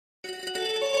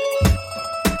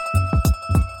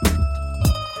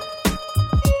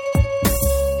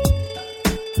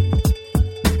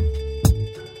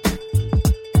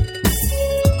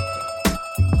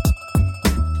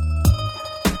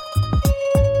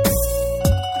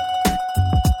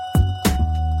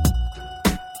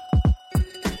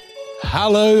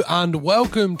Hello and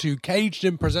welcome to Caged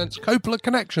In Presents Coppola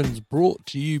Connections, brought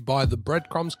to you by the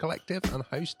Breadcrumbs Collective and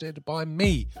hosted by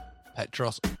me,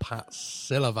 Petros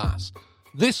Patsilivas.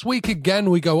 This week again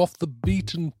we go off the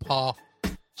beaten path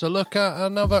to look at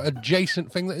another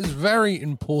adjacent thing that is very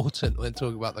important when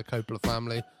talking about the Coppola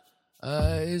family,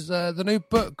 is the new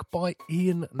book by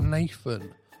Ian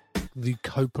Nathan, The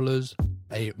Coppolas,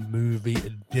 A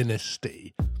Movie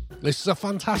Dynasty. This is a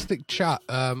fantastic chat.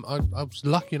 I was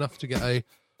lucky enough to get a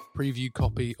preview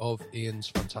copy of Ian's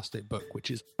fantastic book, which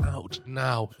is out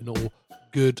now in all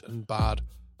good and bad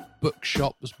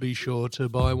bookshops. Be sure to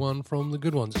buy one from the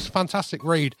good ones. It's a fantastic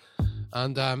read.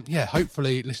 And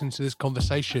hopefully listening to this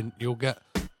conversation, you'll get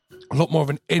a lot more of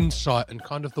an insight and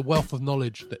kind of the wealth of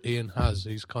knowledge that Ian has.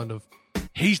 He's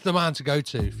the man to go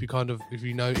to if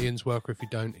you know Ian's work, or if you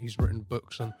don't. He's written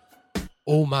books on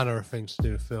all manner of things to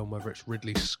do with film, whether it's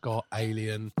Ridley Scott,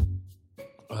 Alien,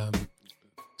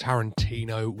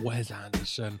 Tarantino, Wes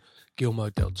Anderson, Guillermo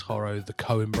del Toro, the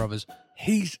Coen brothers.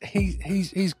 He's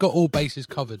got all bases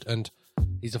covered, and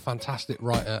he's a fantastic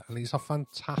writer, and he's a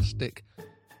fantastic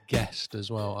guest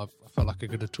as well. I felt like I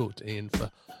could have talked to Ian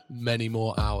for many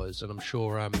more hours, and I'm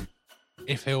sure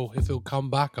if he'll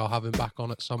come back, I'll have him back on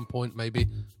at some point, maybe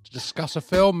to discuss a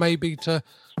film, maybe to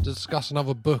discuss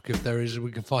another book if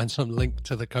we can find some link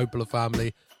to the Coppola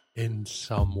family in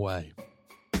some way.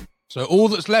 So all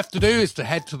that's left to do is to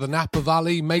head to the Napa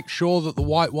Valley, make sure that the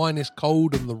white wine is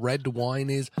cold and the red wine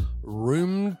is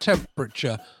room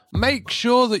temperature. Make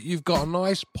sure that you've got a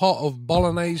nice pot of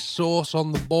bolognese sauce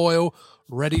on the boil,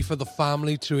 ready for the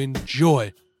family to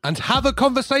enjoy and have a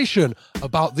conversation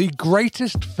about the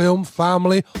greatest film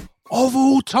family of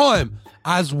all time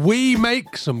as we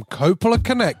make some Coppola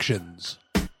connections.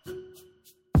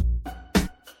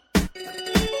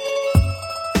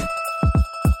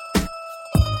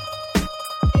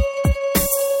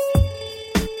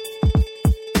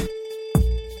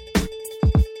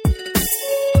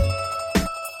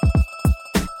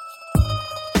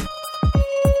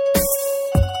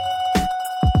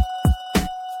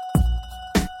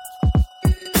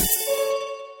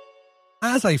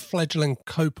 As a fledgling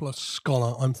Coppola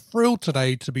scholar, I'm thrilled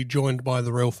today to be joined by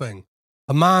the real thing,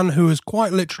 a man who has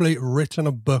quite literally written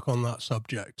a book on that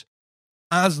subject.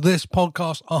 As this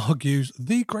podcast argues,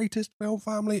 the greatest film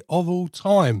family of all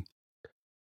time.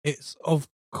 It's, of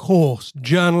course,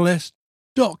 journalist,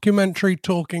 documentary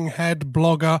talking head,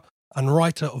 blogger, and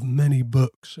writer of many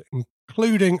books,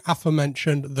 including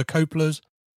aforementioned The Coppolas,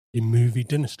 A Movie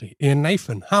Dynasty. Ian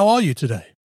Nathan, how are you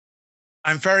today?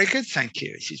 I'm very good, thank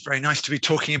you. It's very nice to be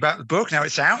talking about the book. Now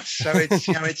it's out, so it's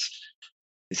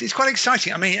it's quite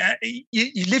exciting. I mean,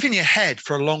 you live in your head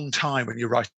for a long time when you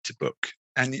write a book,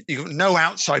 and you've got no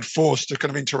outside force to kind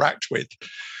of interact with,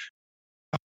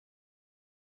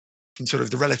 and sort of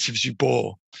the relatives you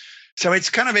bore. So it's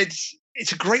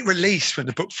a great release when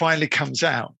the book finally comes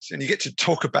out, and you get to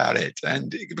talk about it,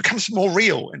 and it becomes more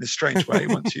real in a strange way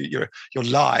once you're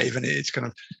live, and it's kind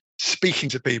of speaking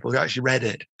to people who actually read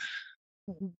it.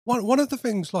 One of the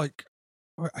things, like,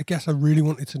 I guess I really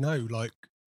wanted to know, like,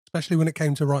 especially when it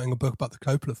came to writing a book about the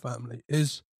Coppola family,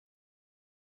 is,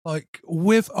 like,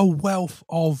 with a wealth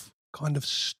of kind of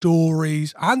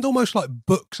stories and almost like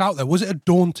books out there, was it a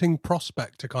daunting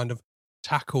prospect to kind of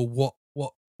tackle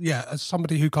as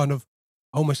somebody who kind of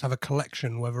almost have a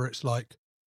collection, whether it's like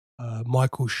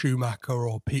Michael Schumacher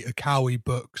or Peter Cowie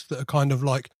books that are kind of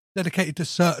like dedicated to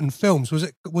certain films? Was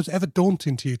it ever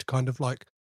daunting to you to kind of like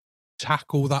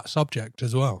tackle that subject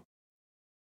as well?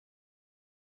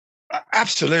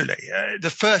 Absolutely. The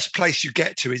first place you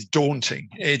get to is daunting.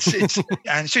 It's and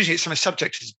as soon as you get some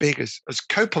subject as big as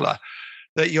Coppola,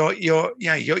 that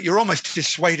you're almost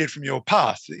dissuaded from your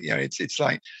path. You know, it's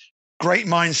like great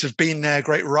minds have been there,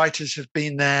 great writers have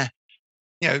been there.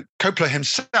 You know, Coppola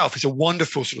himself is a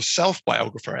wonderful sort of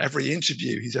self-biographer. Every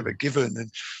interview he's ever given,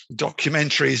 and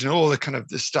documentaries, and all the kind of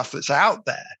the stuff that's out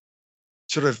there,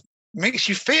 sort of makes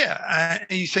you fear. And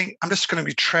you think, I'm just going to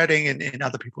be treading in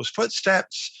other people's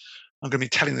footsteps. I'm going to be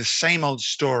telling the same old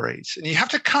stories. And you have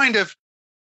to kind of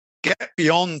get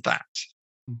beyond that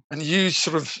and use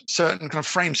sort of certain kind of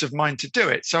frames of mind to do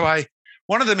it. So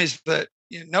one of them is that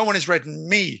no one has read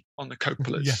me on the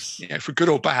Coppolas. Yes. You know, for good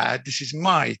or bad, this is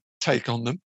my take on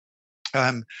them.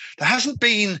 There hasn't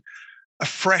been a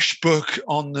fresh book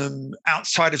on them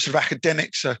outside of sort of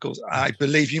academic circles, I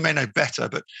believe. You may know better,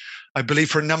 but I believe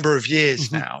for a number of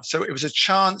years now. So it was a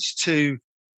chance to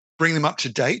bring them up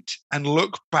to date and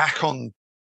look back on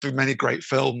the many great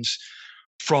films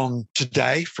from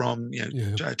today, from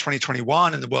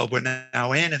 2021 and the world we're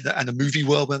now in, and the movie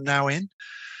world we're now in.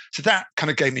 So that kind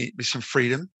of gave me some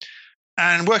freedom.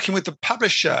 And working with the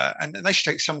publisher, and they should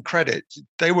take some credit,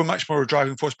 they were much more a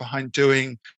driving force behind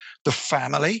doing The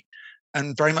Family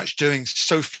and very much doing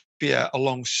Sophia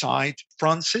alongside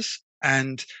Francis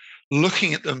and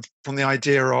looking at them from the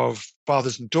idea of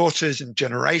fathers and daughters and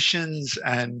generations.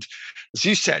 And as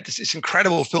you said, it's this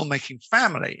incredible filmmaking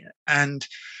family and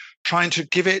trying to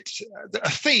give it a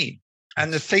theme.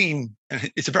 And the theme,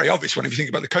 it's a very obvious one if you think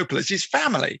about the Coppolas, is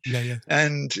family. Yeah.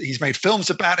 And he's made films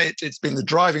about it. It's been the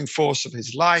driving force of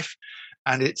his life.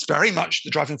 And it's very much the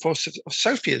driving force of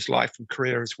Sophia's life and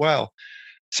career as well.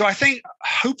 So I think,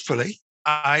 hopefully,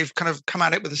 I've kind of come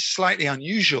at it with a slightly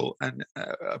unusual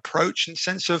approach and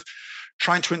sense of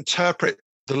trying to interpret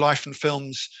the life and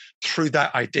films through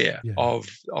that idea of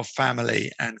family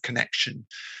and connection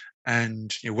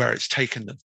and where it's taken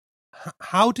them.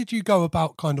 How did you go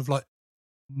about kind of like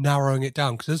narrowing it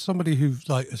down? Because there's somebody who's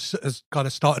like has kind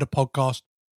of started a podcast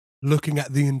looking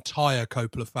at the entire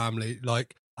Coppola family,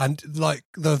 like, and like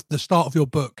the start of your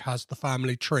book has the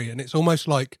family tree, and it's almost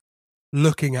like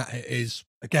looking at it is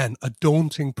again a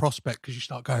daunting prospect because you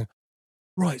start going,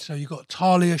 right, so you've got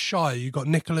Talia Shire, you've got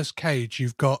Nicolas Cage,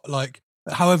 you've got like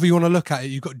however you want to look at it,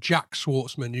 you've got Jack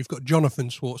Schwartzman, you've got Jonathan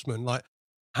Schwartzman, like.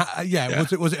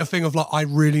 Was it a thing of like I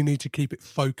really need to keep it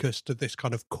focused to this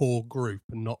kind of core group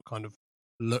and not kind of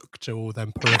look to all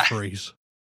them peripheries?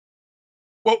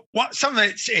 Well, some of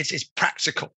it's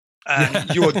practical.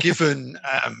 You are given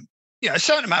a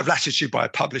certain amount of latitude by a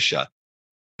publisher,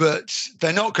 but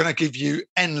they're not going to give you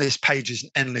endless pages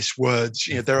and endless words.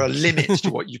 There are limits to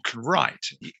what you can write.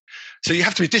 So you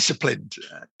have to be disciplined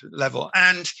at the level.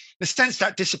 And in a sense,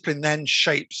 that discipline then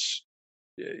shapes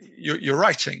your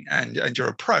writing and your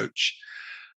approach.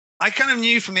 I kind of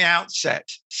knew from the outset,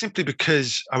 simply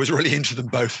because I was really into them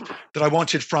both, that I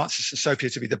wanted Francis and Sophia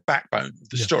to be the backbone of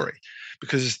the story,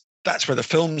 because that's where the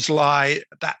films lie.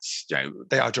 That's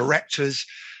they are directors.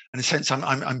 In a sense,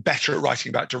 I'm better at writing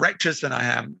about directors than I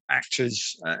am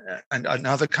actors and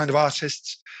other kind of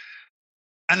artists.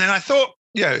 And then I thought,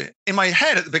 in my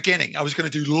head at the beginning, I was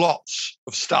going to do lots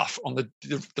of stuff on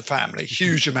the family,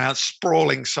 huge amounts,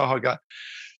 sprawling saga.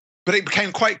 But it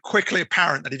became quite quickly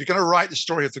apparent that if you're going to write the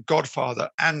story of The Godfather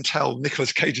and tell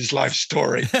Nicolas Cage's life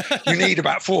story, you need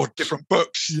about 4 different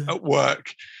books at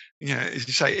work. As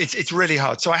you say, it's really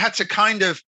hard. So I had to kind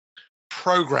of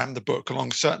program the book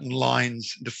along certain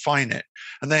lines and define it.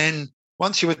 And then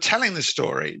once you were telling the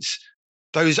stories,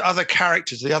 those other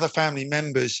characters, the other family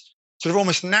members, sort of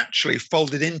almost naturally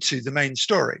folded into the main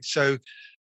story. So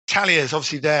Talia is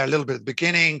obviously there a little bit at the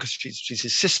beginning because she's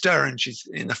his sister and she's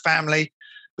in the family,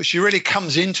 but she really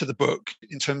comes into the book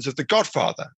in terms of The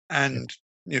Godfather and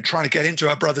trying to get into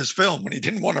her brother's film when he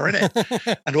didn't want her in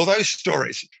it and all those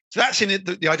stories. So that's in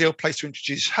it, the ideal place to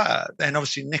introduce her. Then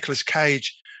obviously Nicolas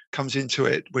Cage comes into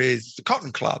it with the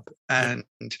Cotton Club and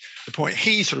the point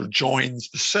he sort of joins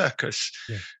the circus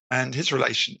and his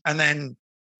relation. And then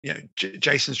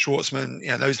Jason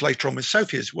Schwartzman, those later on with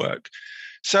Sophia's work.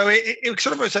 So it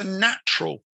sort of was a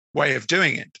natural way of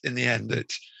doing it in the end,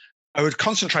 that I would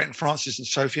concentrate on Francis and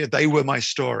Sophia. They were my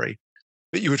story,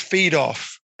 but you would feed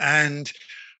off. And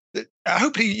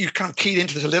hopefully you kind of keyed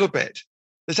into this a little bit.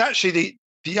 There's actually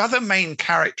the other main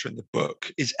character in the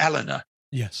book is Eleanor.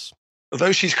 Yes.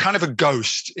 Although she's kind of a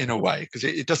ghost in a way, because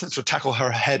it doesn't sort of tackle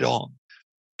her head on.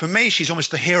 For me, she's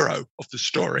almost the hero of the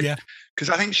story, because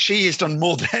I think she has done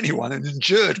more than anyone and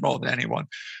endured more than anyone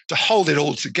to hold it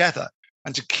all together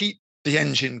and to keep the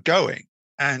engine going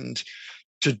and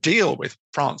to deal with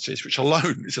Francis, which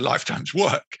alone is a lifetime's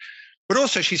work. But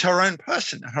also she's her own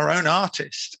person, her own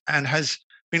artist, and has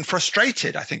been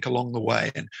frustrated, I think, along the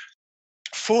way and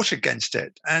fought against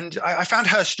it. And I found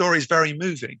her stories very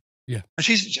moving. Yeah. And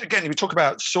she's, again, we talk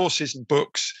about sources and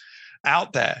books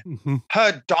out there. Mm-hmm.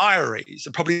 Her diaries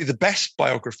are probably the best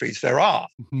biographies there are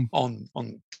on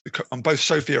both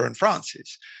Sophia and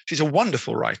Francis. She's a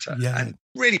wonderful writer and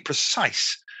really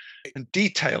precise and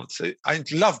detailed. So I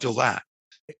loved all that.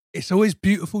 It's always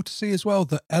beautiful to see as well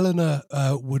that Eleanor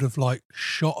would have like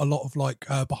shot a lot of like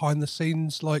behind the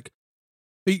scenes like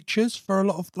features for a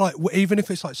lot of like, even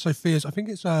if it's like Sophia's, I think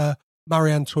it's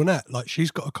Marie Antoinette, like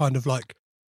she's got a kind of like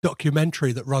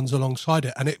documentary that runs alongside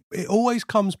it, and it always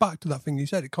comes back to that thing you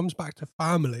said. It comes back to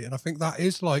family, and I think that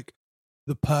is like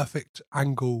the perfect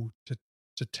angle to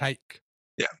take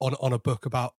on a book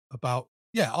about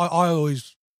I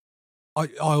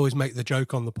always make the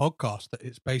joke on the podcast that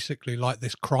it's basically like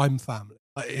this crime family.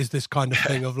 Like, it is this kind of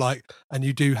thing of like, and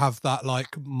you do have that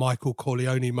like Michael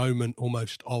Corleone moment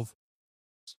almost of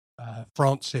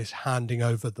Francis handing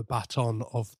over the baton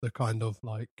of the kind of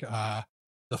like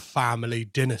the family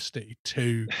dynasty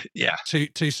to Yeah.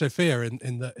 to Sophia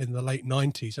in the late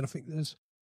 90s. And I think there's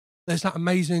that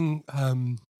amazing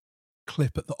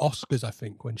clip at the Oscars, I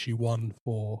think, when she won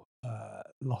for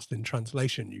Lost in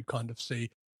Translation. You kind of see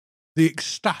the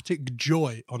ecstatic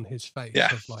joy on his face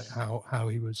of like how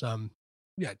he was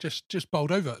just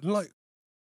bowled over. And like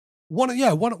one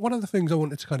of the things I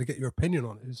wanted to kind of get your opinion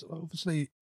on is obviously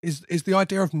is the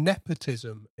idea of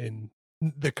nepotism in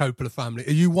the Coppola family.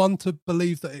 Are you one to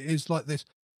believe that it is like this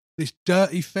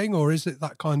dirty thing, or is it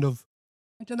that kind of,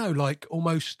 I don't know, like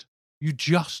almost you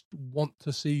just want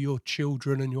to see your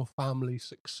children and your family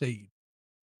succeed?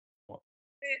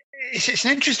 It's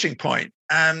an interesting point.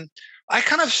 I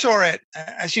kind of saw it,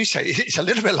 as you say, it's a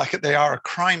little bit like they are a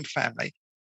crime family,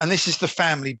 and this is the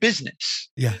family business.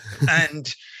 Yeah.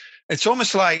 And it's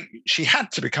almost like she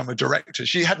had to become a director.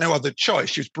 She had no other choice.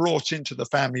 She was brought into the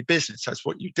family business. That's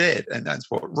what you did, and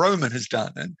that's what Roman has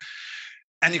done.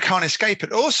 And you can't escape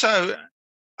it. Also,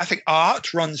 I think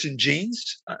art runs in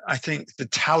genes. I think the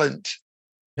talent,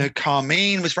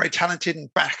 Carmine was very talented, and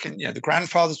the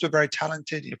grandfathers were very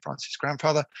talented, Francis'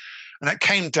 grandfather. And that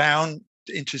came down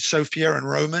into Sophia and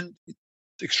Roman,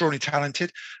 extraordinarily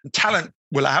talented. And talent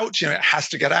will out, it has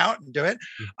to get out and do it.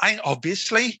 Yeah. I think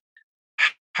obviously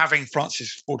having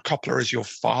Francis Ford Coppola as your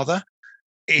father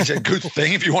is a good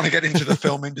thing if you want to get into the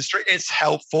film industry. It's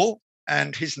helpful.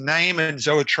 And his name and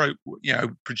Zoetrope,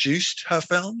 produced her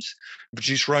films,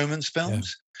 produced Roman's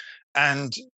films,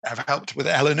 and have helped with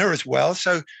Eleanor as well.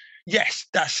 So, yes,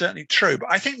 that's certainly true.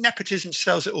 But I think nepotism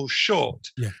sells it all short.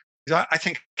 Yeah. I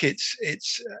think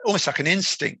it's almost like an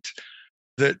instinct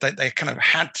that they kind of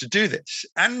had to do this.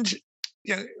 And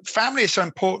family is so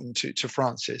important to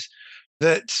Francis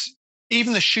that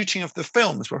even the shooting of the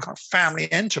films were kind of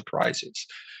family enterprises.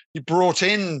 He brought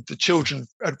in the children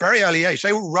at a very early age.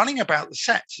 They were running about the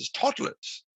sets as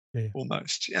toddlers,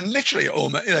 almost. And literally,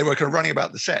 they were kind of running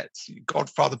about the sets.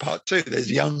 Godfather Part 2,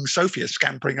 there's young Sophia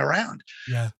scampering around.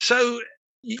 Yeah. So,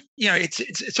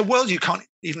 it's a world you can't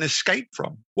even escape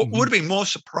from. What would have been more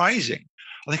surprising,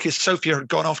 I think, if Sophia had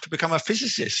gone off to become a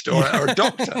physicist or a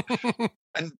doctor.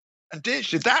 and did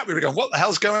that, we would have gone, what the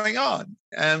hell's going on?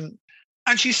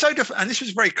 And she's so different. And this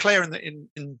was very clear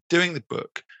in doing the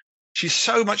book. She's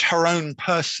so much her own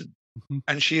person,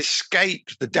 and she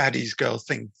escaped the daddy's girl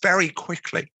thing very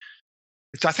quickly.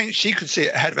 Because I think she could see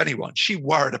it ahead of anyone. She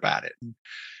worried about it. And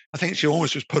I think she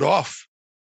almost was put off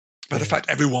by the fact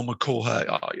everyone would call her,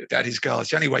 oh, your daddy's girl. It's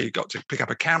the only way you got to pick up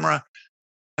a camera.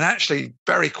 And actually,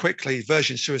 very quickly,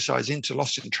 Virgin Suicides into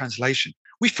Lost in Translation,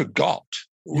 we forgot.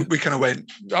 We kind of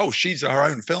went, oh, she's our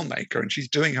own filmmaker and she's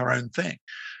doing her own thing.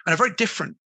 And a very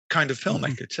different kind of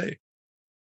filmmaker too.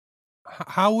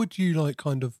 How would you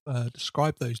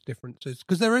describe those differences?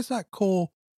 Because there is that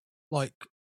core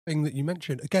thing that you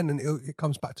mentioned again, and it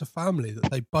comes back to family,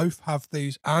 that they both have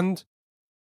these, and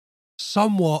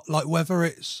somewhat like whether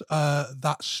it's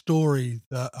that story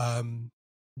that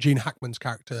Gene Hackman's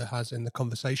character has in The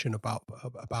Conversation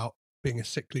about being a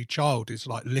sickly child is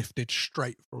lifted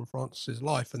straight from Francis's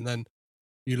life, and then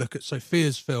you look at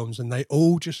Sophia's films and they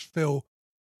all just feel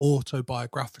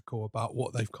autobiographical about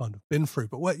what they've kind of been through.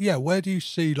 But where do you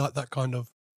see that kind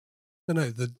of,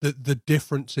 the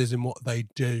differences in what they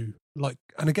do?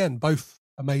 And again, both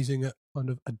amazing at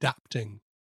kind of adapting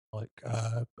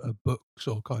books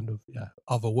or kind of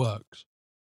other works.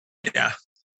 Yeah.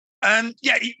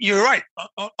 You're right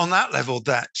on that level,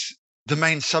 that the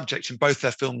main subject in both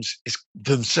their films is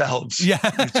themselves.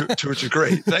 To a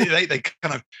degree. They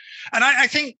kind of, and I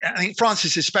think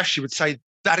Francis especially would say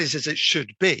that is as it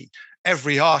should be.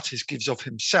 Every artist gives of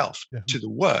himself to the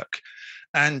work.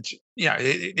 And,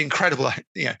 incredible,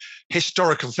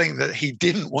 historical thing that he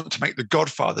didn't want to make The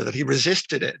Godfather, that he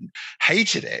resisted it and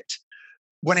hated it,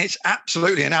 when it's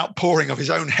absolutely an outpouring of his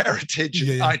own heritage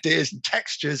and ideas and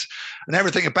textures, and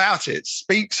everything about it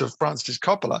speaks of Francis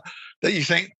Coppola, that you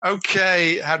think,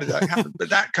 okay, how did that happen? But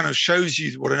that kind of shows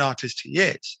you what an artist he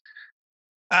is.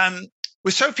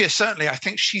 With Sophia, certainly, I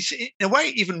think she's in a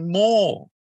way even more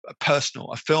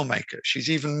personal, a filmmaker.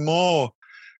 She's even more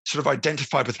sort of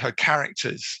identified with her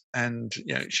characters. And,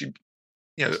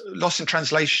 Lost in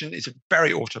Translation is a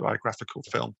very autobiographical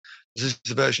film. This is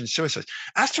the Virgin Suicides.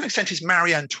 As to an extent is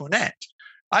Marie Antoinette.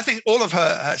 I think all of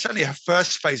her, certainly her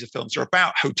first phase of films, are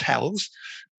about hotels,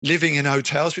 living in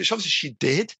hotels, which obviously she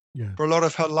did for a lot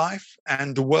of her life,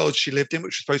 and the world she lived in,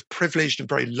 which was both privileged and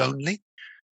very lonely.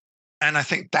 And I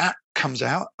think that comes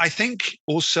out. I think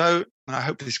also, and I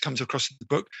hope this comes across in the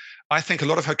book, I think a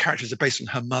lot of her characters are based on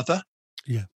her mother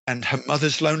and her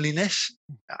mother's loneliness.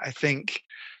 I think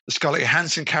the Scarlett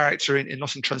Johansson character in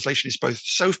Lost in Translation is both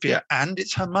Sophia and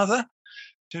it's her mother.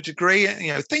 to a degree,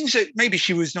 things that maybe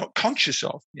she was not conscious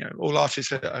of. All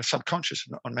artists are subconscious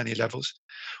on many levels.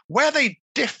 Where they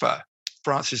differ,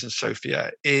 Frances and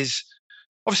Sophia, is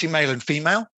obviously male and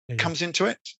female comes into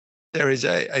it. There is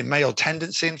a male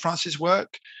tendency in Frances'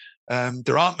 work.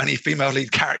 There aren't many female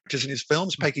lead characters in his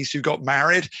films. Peggy Sue got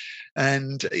married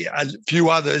and a few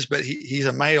others, but he's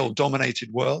a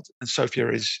male-dominated world, and Sophia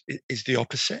is the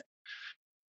opposite.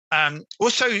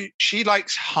 Also, she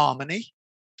likes harmony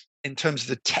in terms of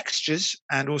the textures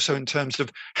and also in terms of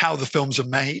how the films are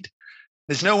made.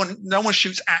 There's no one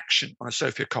shoots action on a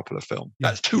Sofia Coppola film.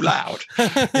 That's too loud.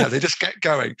 They just get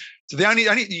going. So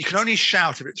you can only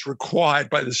shout if it's required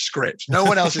by the script. No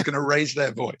one else is going to raise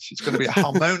their voice. It's going to be a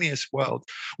harmonious world.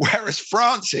 Whereas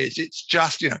Francis, it's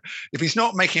just, if he's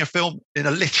not making a film in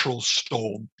a literal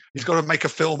storm, he's got to make a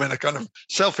film in a kind of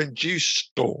self-induced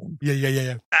storm.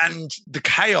 Yeah. And the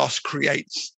chaos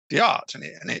creates the art, and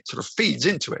it sort of feeds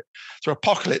into it. So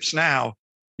Apocalypse Now,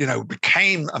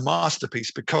 became a masterpiece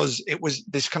because it was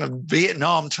this kind of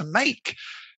Vietnam to make,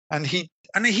 and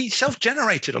he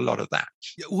self-generated a lot of that.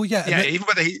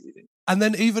 And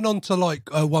then even onto like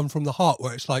One from the Heart,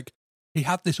 where it's like he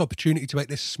had this opportunity to make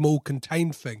this small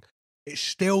contained thing. It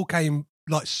still came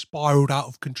like spiraled out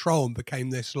of control and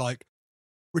became this like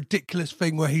ridiculous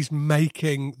thing where he's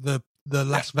making the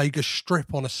Las Vegas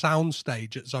Strip on a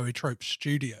soundstage at Zoetrope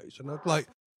Studios, and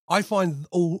I find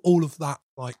all of that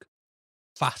like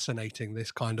fascinating.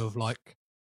 This kind of like,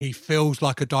 he feels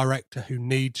like a director who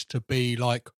needs to be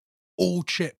like all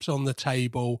chips on the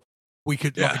table. We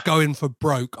could like go in for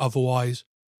broke, otherwise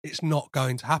it's not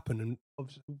going to happen. And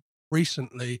obviously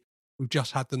recently we've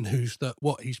just had the news that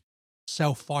he's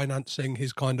self-financing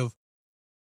his kind of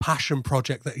passion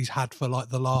project that he's had for like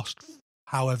the last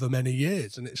however many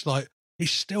years, and it's like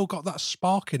he's still got that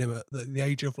spark in him at the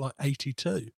age of like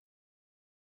 82.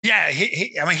 Yeah,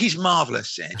 he's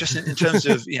marvelous. Just in terms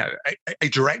of a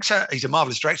director, he's a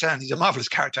marvelous director, and he's a marvelous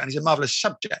character, and he's a marvelous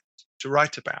subject to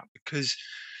write about, because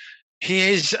he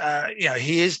is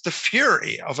the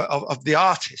fury of the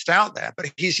artist out there,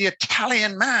 but he's the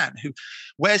Italian man who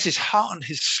wears his heart on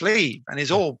his sleeve and is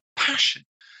all passion.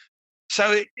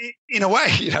 So in a way,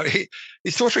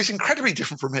 his daughter is incredibly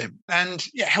different from him. And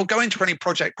he'll go into any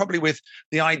project probably with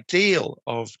the ideal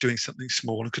of doing something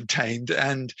small and contained,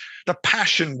 and the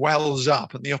passion wells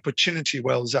up and the opportunity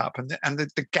wells up, and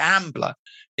the gambler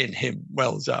in him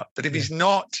wells up. That if he's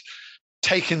not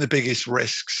taking the biggest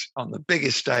risks on the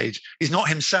biggest stage, he's not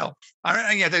himself.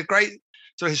 They're great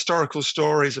sort of historical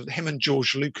stories of him and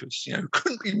George Lucas,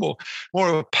 couldn't be more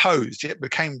opposed, yet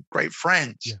became great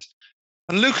friends. Yeah.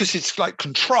 And Lucas is like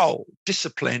control,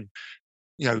 discipline,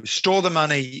 store the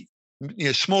money,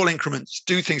 small increments,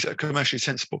 do things that are commercially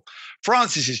sensible.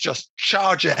 Francis is just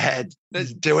charge ahead.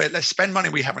 Let's do it. Let's spend money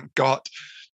we haven't got.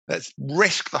 Let's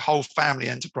risk the whole family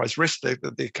enterprise, risk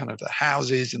the kind of the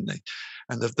houses and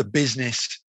the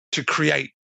business to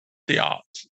create the art.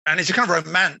 And it's a kind of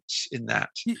romance in that.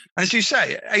 And as you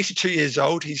say, 82 years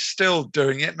old, he's still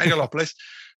doing it. Megalopolis.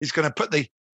 He's going to put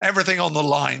everything on the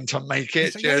line to make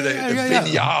it, the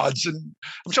vineyards. And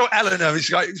I'm sure Eleanor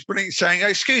is saying,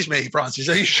 excuse me, Francis,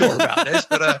 are you sure about this?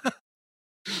 But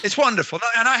it's wonderful.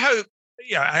 And I hope,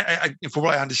 from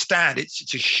what I understand,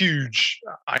 it's a huge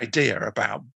idea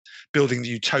about building the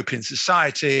utopian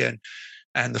society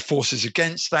and the forces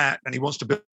against that. And he wants to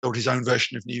build his own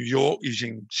version of New York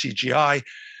using CGI.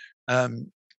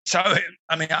 So,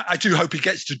 I do hope he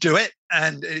gets to do it,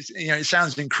 and it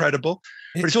sounds incredible.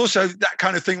 But it's also that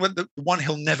kind of thing. The one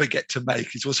he'll never get to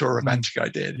make is also a romantic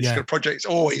idea. He's got a project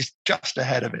always just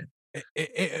ahead of him.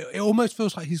 It almost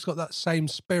feels like he's got that same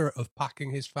spirit of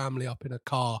packing his family up in a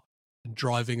car and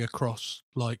driving across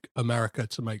like America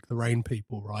to make The Rain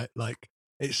People, right? Like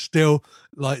it's still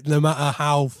like, no matter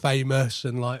how famous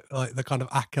and like the kind of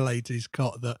accolades he's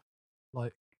got, that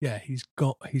like, yeah, he's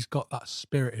got that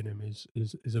spirit in him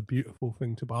is a beautiful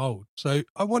thing to behold. So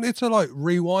I wanted to like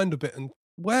rewind a bit, and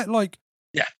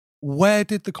where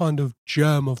did the kind of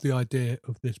germ of the idea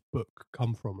of this book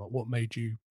come from? Like, what made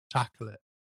you tackle it?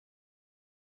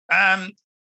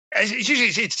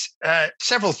 It's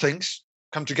several things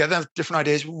come together, different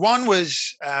ideas. One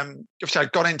was, obviously I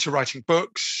got into writing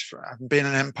books, having been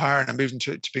in Empire, and I moved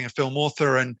into to being a film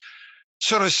author, and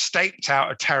sort of staked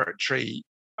out a territory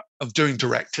of doing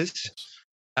directors.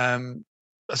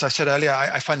 As I said earlier,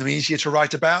 I find them easier to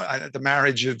write about. The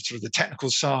marriage of sort of the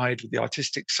technical side with the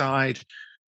artistic side,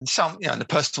 and some, and the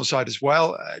personal side as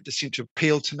well, just seemed to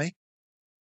appeal to me.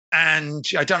 And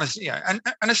I done, and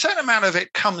a certain amount of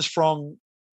it comes from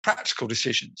practical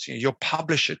decisions. Your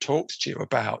publisher talks to you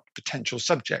about potential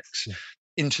subjects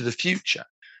into the future.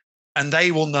 And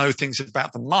they will know things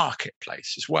about the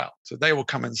marketplace as well. So they will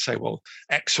come and say, well,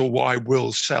 X or Y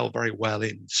will sell very well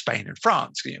in Spain and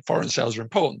France. Foreign sales are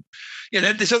important.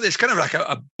 There's kind of like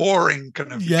a boring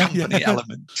kind of company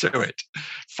element to it,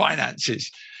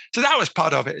 finances. So that was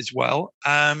part of it as well.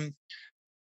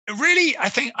 Really, I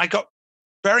think I got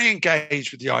very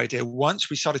engaged with the idea once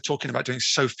we started talking about doing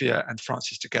Sophia and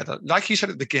Francis together. Like you said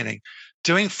at the beginning,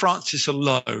 doing Francis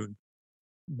alone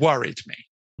worried me.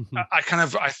 I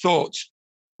thought,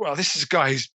 well, this is a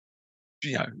guy who's,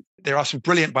 there are some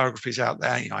brilliant biographies out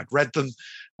there. I'd read them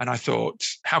and I thought,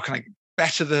 how can I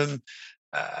better them?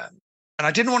 And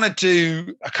I didn't want to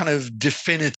do a kind of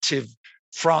definitive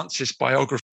Francis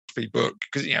biography book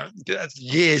because, that's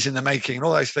years in the making and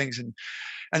all those things. And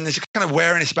there's a kind of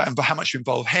wariness about him, how much you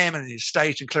involve him and his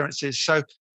estate and clearances. So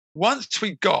once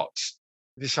we got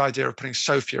this idea of putting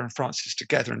Sophia and Francis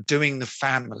together and doing the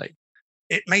family,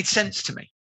 it made sense to me.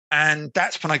 And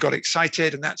that's when I got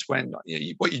excited. And that's when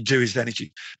what you do is then you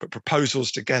put proposals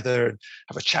together and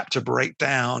have a chapter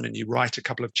breakdown and you write a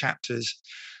couple of chapters.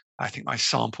 I think my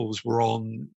samples were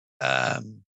on a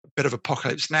bit of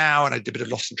Apocalypse Now and I did a bit of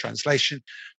Lost in Translation.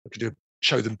 I could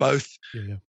show them both.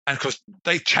 Yeah. And of course,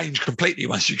 they change completely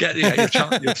once you get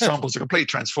your samples are completely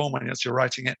transformed when you're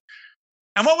writing it.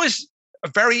 And what was a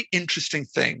very interesting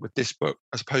thing with this book,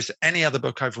 as opposed to any other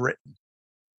book I've written,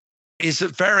 is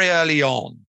that very early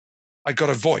on, I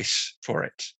got a voice for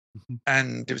it.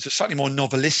 And it was a slightly more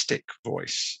novelistic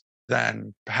voice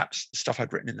than perhaps the stuff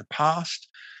I'd written in the past.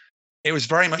 It was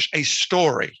very much a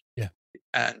story. Yeah.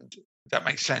 And that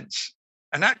makes sense.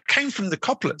 And that came from the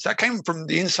Coppolas. That came from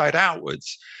the inside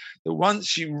outwards. That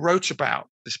once you wrote about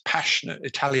this passionate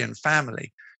Italian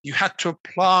family, you had to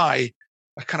apply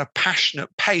a kind of passionate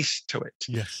pace to it.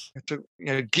 Yes. You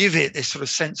had to give it this sort of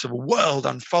sense of a world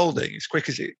unfolding as quick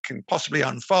as it can possibly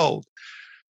unfold.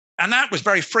 And that was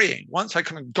very freeing. Once I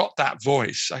kind of got that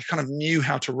voice, I kind of knew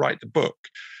how to write the book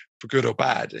for good or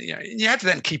bad. You had to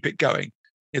then keep it going.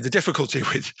 The difficulty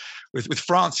with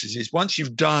Francis is once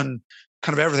you've done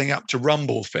kind of everything up to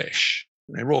Rumblefish,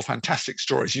 they're all fantastic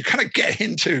stories. You kind of get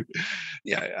into,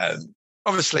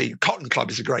 obviously Cotton Club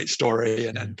is a great story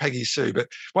and Peggy Sue, but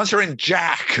once you're in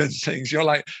Jack and things, you're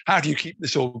like, how do you keep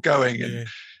this all going? And,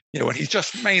 when he's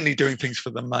just mainly doing things for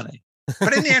the money.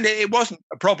 But in the end, it wasn't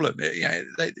a problem.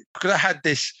 Because I had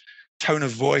this tone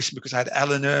of voice, because I had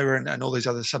Eleanor and all these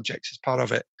other subjects as part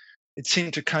of it, it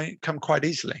seemed to come quite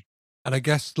easily. And I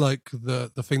guess like the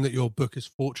thing that your book is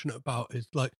fortunate about is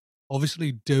like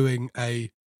obviously doing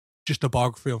just a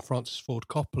biography on Francis Ford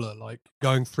Coppola, like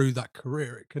going through that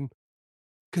career, it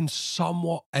can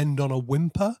somewhat end on a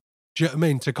whimper. Do you know what I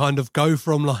mean? To kind of go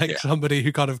from like somebody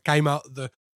who kind of came out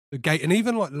the gate, and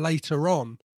even like later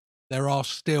on, there are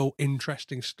still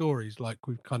interesting stories. Like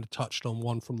we've kind of touched on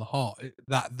One from the Heart.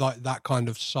 That kind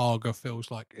of saga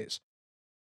feels like it's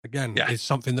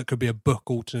something that could be a book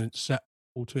all to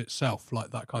itself.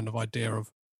 Like that kind of idea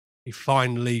of he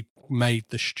finally made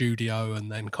the studio and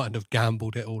then kind of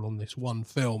gambled it all on this one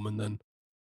film. And then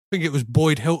I think it was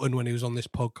Boyd Hilton when he was on this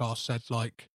podcast said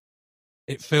like,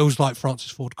 it feels like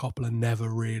Francis Ford Coppola never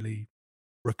really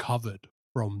recovered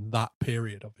from that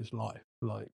period of his life,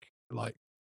 like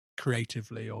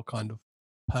creatively or kind of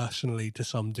personally to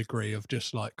some degree, of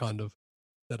just like kind of,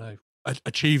 I don't know,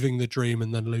 achieving the dream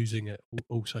and then losing it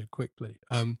also quickly.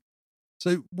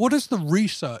 So what does the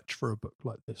research for a book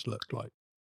like this look like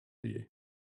for you?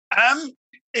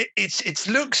 It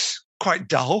looks quite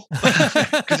dull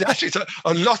because actually it's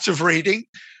a lot of reading.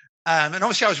 And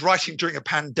obviously I was writing during a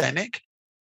pandemic.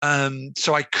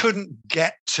 So I couldn't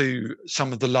get to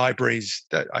some of the libraries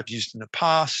that I've used in the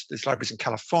past. There's libraries in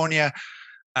California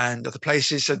and other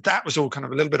places. So that was all kind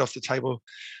of a little bit off the table.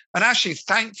 And actually,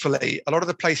 thankfully, a lot of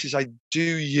the places I do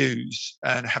use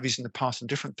and have used in the past and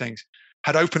different things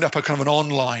had opened up a kind of an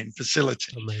online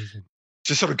facility. Amazing.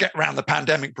 To sort of get around the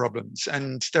pandemic problems.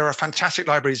 And there are fantastic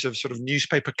libraries of sort of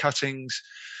newspaper cuttings.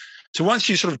 So once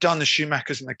you've sort of done the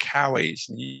Schumachers and the Coweys,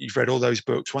 and you've read all those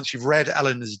books, once you've read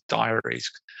Eleanor's diaries,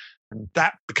 and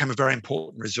that became a very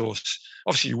important resource.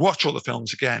 Obviously, you watch all the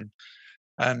films again.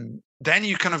 Then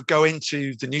you kind of go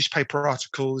into the newspaper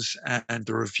articles and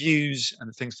the reviews and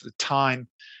the things for the time.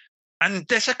 And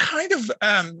there's a kind of,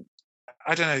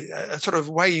 I don't know, a sort of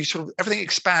way you sort of, everything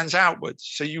expands outwards.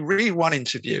 So you read one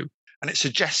interview and it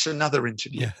suggests another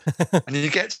interview. Yeah. And you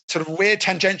get sort of weird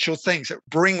tangential things that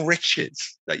bring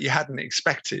riches that you hadn't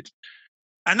expected.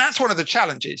 And that's one of the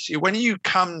challenges. When you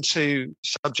come to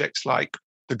subjects like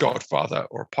The Godfather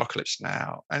or Apocalypse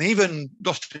Now, and even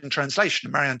Lost in Translation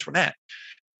and Marie Antoinette,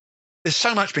 there's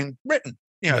so much being written,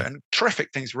 and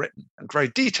terrific things written and very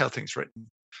detailed things written.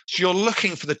 So you're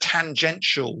looking for the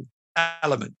tangential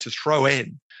element to throw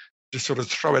in, to sort of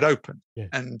throw it open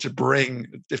and to bring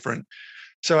different.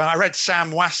 So I read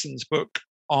Sam Wasson's book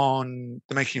on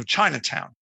the making of Chinatown.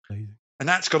 Amazing. And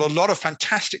that's got a lot of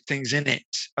fantastic things in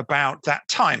it about that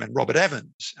time and Robert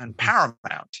Evans and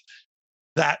Paramount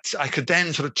that I could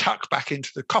then sort of tuck back into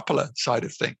the Coppola side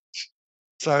of things.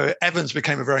 So Evans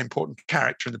became a very important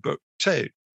character in the book too.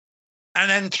 And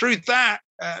then through that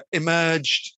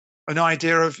emerged an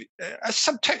idea of,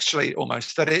 subtextually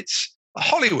almost, that it's a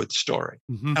Hollywood story.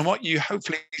 And what you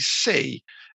hopefully see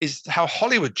is how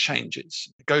Hollywood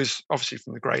changes. It goes obviously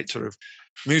from the great sort of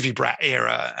movie brat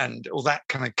era and all that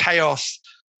kind of chaos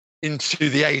into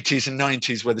the 80s and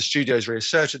 90s, where the studios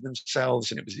reasserted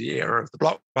themselves, and it was the era of the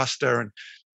blockbuster, and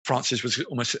Francis was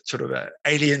almost sort of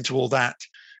alien to all that.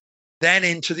 Then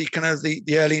into the kind of the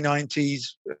early 90s,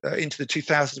 into the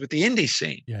 2000s with the indie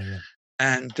scene.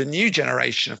 And the new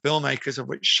generation of filmmakers, of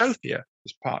which Sophia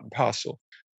was part and parcel.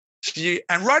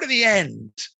 And right at the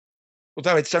end,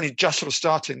 although it's only just sort of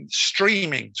starting,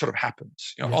 streaming sort of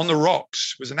happens. On the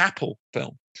Rocks was an Apple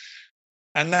film.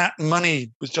 And that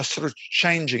money was just sort of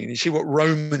changing. You see what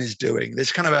Roman is doing.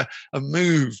 There's kind of a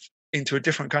move into a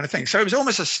different kind of thing. So it was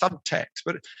almost a subtext,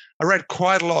 but I read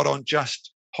quite a lot on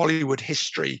just Hollywood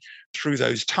history through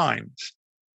those times.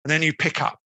 And then you pick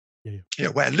up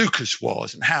where Lucas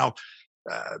was and how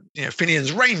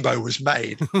Finian's Rainbow was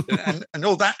made and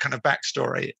all that kind of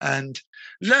backstory, and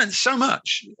learned so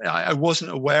much I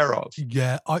wasn't aware of.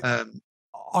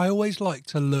 I always like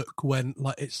to look when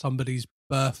it's somebody's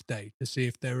birthday to see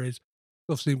if there is,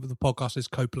 obviously with the podcast is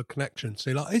Coppola Connection,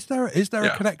 see is there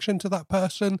a connection to that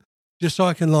person, just so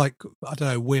I can I don't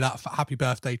know, wheel out happy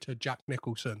birthday to Jack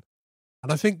Nicholson.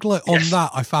 And I think on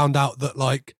that I found out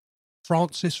that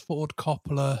Francis Ford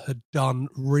Coppola had done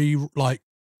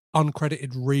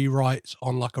uncredited rewrites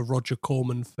on a Roger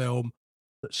Corman film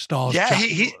that stars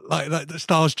that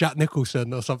stars Jack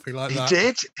Nicholson or something like that.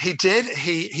 He did.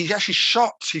 He actually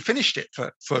finished it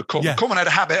for Corman. Corman had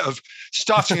a habit of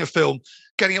starting a film,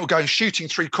 getting it all going, shooting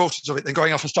 3/4 of it, then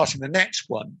going off and starting the next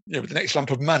one, with the next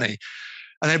lump of money,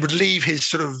 and then would leave his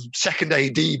sort of second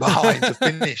AD behind to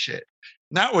finish it.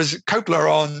 And that was Coppola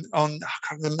on I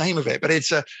can't remember the name of it, but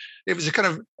it was a kind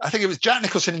of, I think it was Jack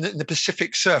Nicholson in the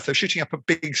Pacific Surf. They're shooting up a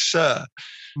Big Sur.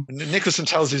 And Nicholson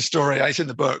tells his story, it's in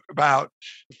the book, about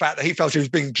the fact that he felt he was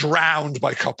being drowned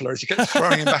by Coppola as he kept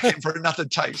throwing him back in for another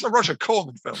take. It's a Roger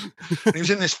Corman film. And he was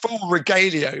in this full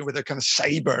regalia with a kind of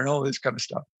saber and all this kind of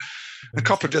stuff. And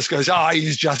Coppola just goes,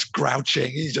 he's just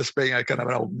grouching. He's just being a kind of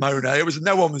an old moaner.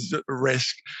 No one was at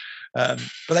risk. But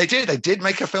they did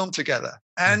make a film together.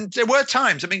 And there were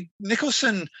times,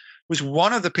 Nicholson was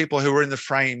one of the people who were in the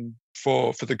frame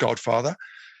for The Godfather.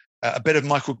 A bit of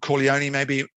Michael Corleone,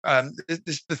 maybe.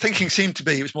 The thinking seemed to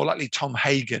be it was more likely Tom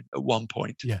Hagen at one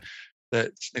point.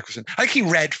 That Nicholson. I think he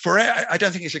read for it. I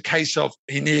don't think it's a case of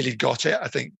he nearly got it. I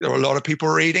think there were a lot of people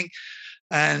reading,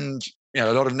 and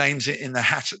a lot of names in the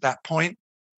hat at that point.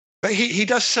 But he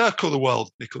does circle the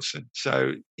world, Nicholson.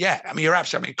 So you're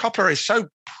absolutely. Coppola is so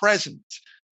present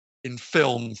in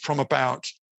film from about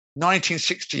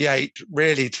 1968,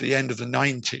 really to the end of the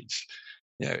 90s.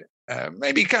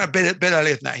 Maybe kind of a bit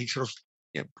earlier than that. He sort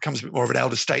of becomes a bit more of an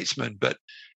elder statesman, but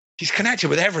he's connected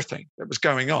with everything that was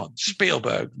going on.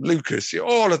 Spielberg, Lucas,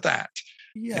 all of that.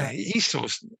 He saw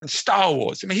Star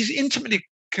Wars. He's intimately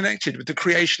connected with the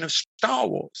creation of Star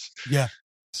Wars.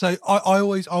 So I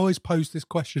always pose this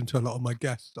question to a lot of my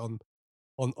guests on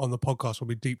the podcast when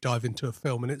we deep dive into a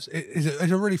film, and it's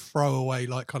a really throwaway,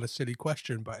 kind of silly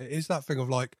question, but it is that thing of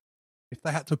if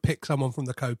they had to pick someone from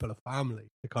the Coppola family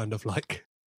to kind of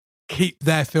keep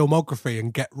their filmography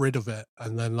and get rid of it,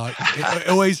 and then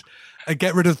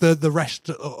get rid of the rest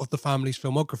of the family's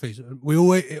filmographies.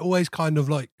 It always kind of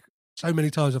so many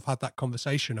times I've had that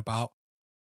conversation about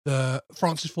the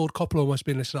Francis Ford Coppola almost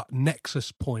being this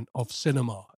nexus point of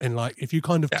cinema, and if you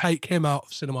kind of take him out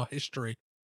of cinema history,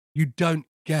 you don't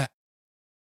get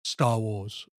Star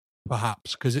Wars,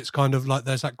 perhaps, because it's kind of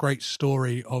there's that great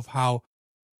story of how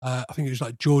I think it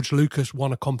was George Lucas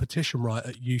won a competition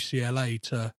at UCLA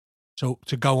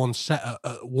to go on set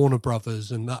at Warner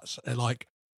Brothers, and that's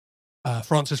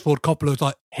Francis Ford Coppola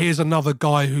was here's another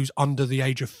guy who's under the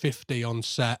age of 50 on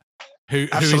set,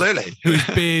 who's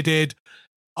bearded.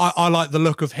 I like the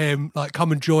look of him.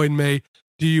 Come and join me.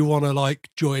 Do you want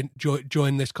to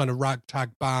join this kind of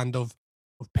ragtag band of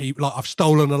people? I've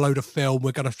stolen a load of film.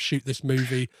 We're going to shoot this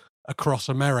movie across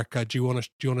America. Do you want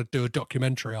to do a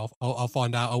documentary? I'll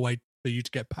find out a way for you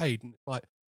to get paid. And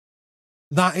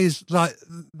that is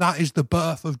the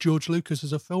birth of George Lucas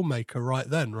as a filmmaker, right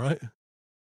then, right?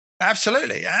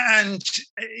 Absolutely. And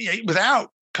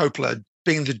without Coppola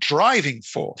being the driving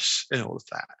force in all of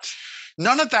that.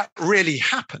 None of that really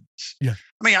happens. Yeah.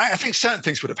 I mean, I think certain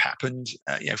things would have happened.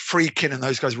 Friedkin and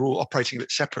those guys were all operating a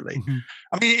bit separately. Mm-hmm.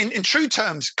 I mean, in true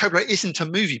terms, Coppola isn't a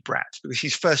movie brat because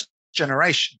he's first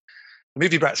generation. The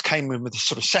movie brats came in with a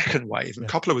sort of second wave, and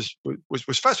Coppola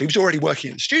was first. He was already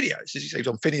working in the studios. As you say, he was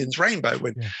on Finian's Rainbow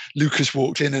when Lucas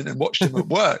walked in and watched him at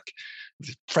work.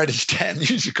 Fred Astaire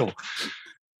musical.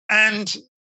 And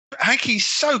I think he's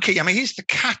so key. I mean, he's the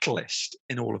catalyst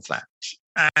in all of that.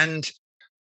 And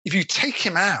if you take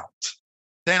him out,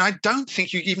 then I don't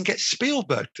think you even get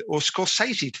Spielberg or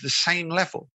Scorsese to the same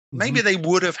level. Mm-hmm. Maybe they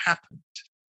would have happened.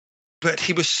 But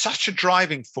he was such a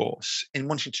driving force in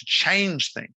wanting to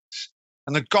change things.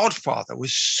 And The Godfather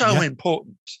was so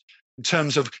important in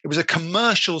terms of it was a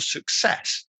commercial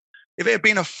success. If it had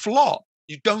been a flop,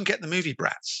 you don't get the movie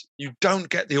brats. You don't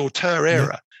get the auteur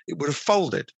era. It would have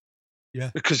folded. Yeah.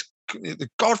 Because The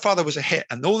Godfather was a hit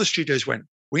and all the studios went,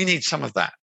 we need some of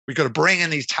that. We've got to bring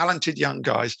in these talented young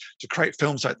guys to create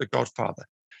films like The Godfather.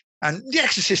 And The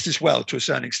Exorcist as well, to a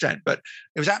certain extent. But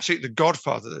it was absolutely The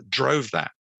Godfather that drove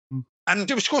that. And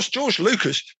it was, of course, George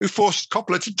Lucas who forced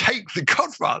Coppola to take The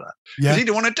Godfather because he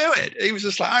didn't want to do it. He was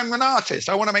just like, I'm an artist.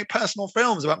 I want to make personal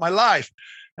films about my life.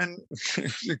 And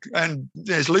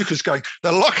there's Lucas going,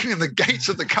 they're locking in the gates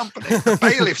of the company. The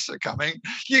bailiffs are coming.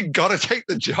 You got to take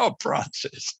the job,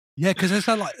 Francis. Yeah, because is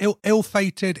that like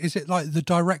ill-fated? Is it like the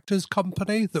director's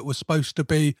company that was supposed to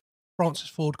be Francis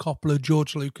Ford Coppola,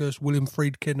 George Lucas, William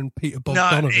Friedkin, and Peter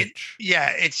Bogdanovich?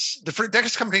 It's the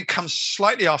director's company comes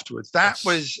slightly afterwards. That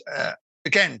was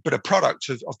again, but a product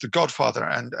of The Godfather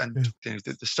and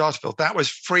the start of it. That was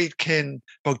Friedkin,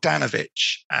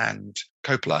 Bogdanovich, and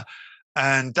Coppola,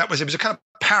 and it was a kind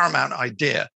of Paramount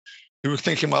idea. We were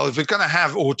thinking, well, if we're going to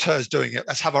have auteurs doing it,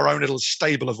 let's have our own little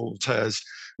stable of auteurs.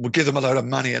 We'll give them a load of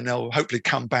money, and they'll hopefully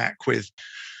come back with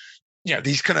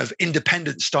these kind of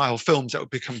independent style films that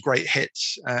would become great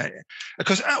hits.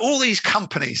 Because all these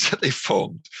companies that they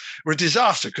formed were a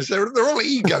disaster because they're all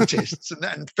egotists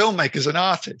and filmmakers and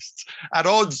artists at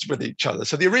odds with each other.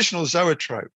 So the original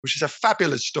Zoetrope, which is a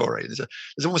fabulous story,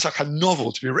 there's almost like a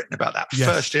novel to be written about that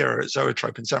first era at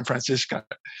Zoetrope in San Francisco.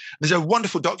 There's a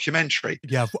wonderful documentary.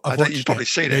 Yeah, you've probably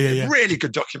seen it. Yeah. Really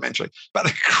good documentary about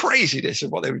the craziness of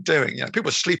what they were doing. People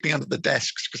were sleeping under the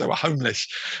desks because they were homeless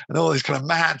and all these kind of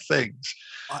mad things.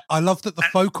 I love that the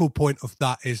focal point of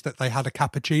that is that they had a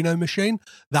cappuccino machine.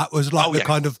 That was like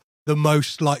kind of the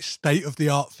most like state of the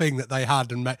art thing that they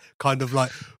had, and kind of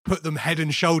like put them head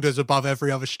and shoulders above every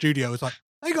other studio. It was like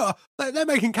they're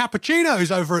making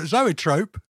cappuccinos over at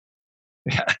Zoetrope.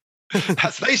 Yeah,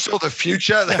 as they saw the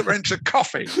future, they were into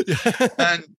coffee,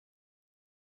 and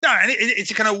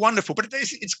it's kind of wonderful, but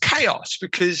it's chaos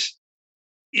because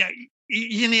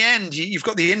in the end you've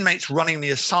got the inmates running the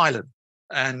asylum.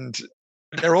 And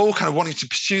they're all kind of wanting to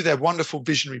pursue their wonderful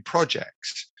visionary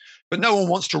projects, but no one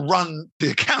wants to run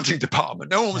the accounting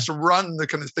department. No one wants to run the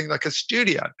kind of thing like a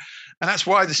studio. And that's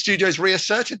why the studios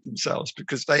reasserted themselves,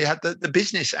 because they had the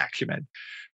business acumen.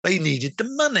 They needed the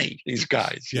money, these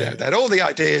guys. They had all the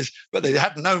ideas, but they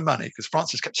had no money because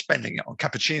Francis kept spending it on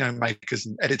cappuccino makers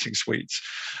and editing suites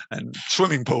and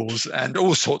swimming pools and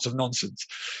all sorts of nonsense.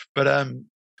 But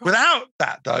without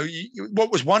that, though,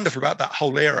 what was wonderful about that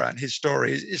whole era and his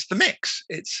story is the mix.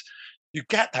 You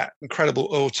get that incredible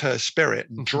auteur spirit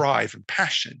and drive and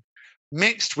passion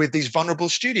mixed with these vulnerable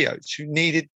studios who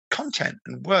needed content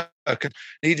and work and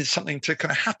needed something to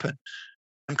kind of happen.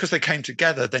 And because they came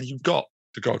together, then you've got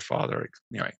The Godfather,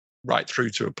 right through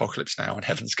to Apocalypse Now and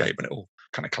Heaven's Gate when it all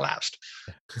kind of collapsed.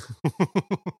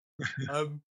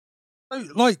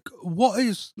 What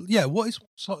is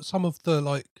some of the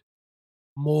like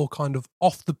more kind of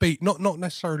off the beat, not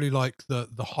necessarily like the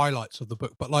highlights of the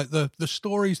book, but like the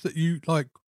stories that you like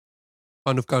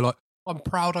kind of go like, I'm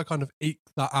proud I kind of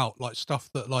eked that out, like stuff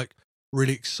that like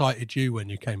really excited you when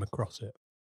you came across it?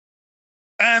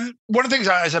 One of the things,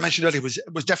 as I mentioned earlier,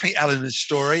 was definitely Eleanor's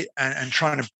story and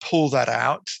trying to pull that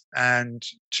out and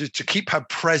to keep her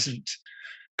present.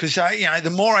 Because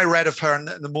the more I read of her and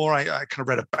the more I kind of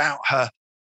read about her,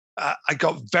 I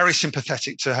got very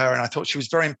sympathetic to her, and I thought she was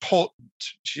very important.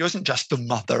 She wasn't just the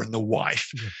mother and the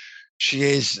wife. Yeah. She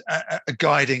is a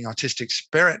guiding artistic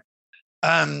spirit.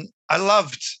 I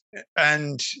loved,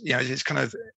 and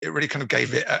it really kind of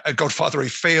gave it a Godfather-y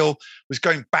feel, was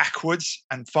going backwards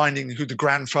and finding who the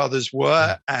grandfathers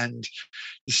were and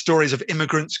the stories of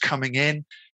immigrants coming in,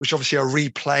 which obviously are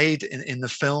replayed in the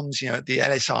films. The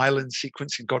Ellis Island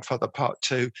sequence in Godfather Part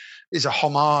 2 is a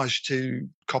homage to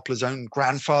Coppola's own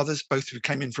grandfathers, both who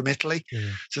came in from Italy.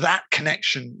 Yeah. So that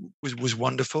connection was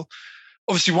wonderful.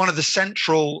 Obviously, one of the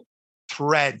central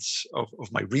threads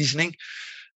of my reasoning.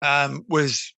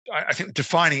 Was I think the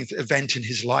defining event in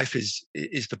his life is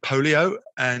the polio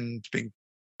and being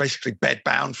basically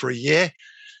bedbound for a year,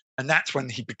 and that's when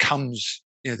he becomes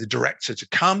the director to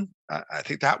come. I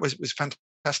think that was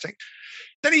fantastic.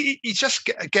 Then he's just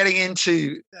getting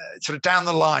into sort of down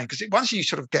the line, because once you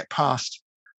sort of get past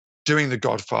doing The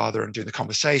Godfather and doing The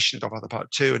Conversation, Godfather Part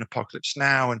 2 and Apocalypse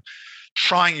Now, and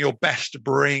trying your best to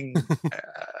bring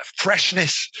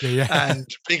freshness and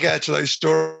vigor to those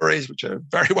stories, which are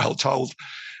very well told,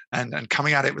 and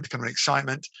coming at it with kind of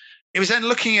excitement. It was then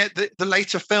looking at the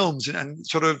later films and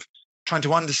sort of trying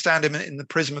to understand him in the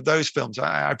prism of those films.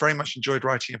 I very much enjoyed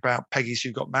writing about Peggy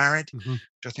Sue Got Married, which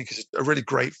I think is a really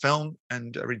great film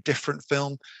and a really different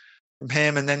film from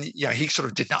him. And then, he sort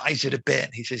of denies it a bit.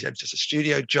 He says it was just a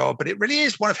studio job, but it really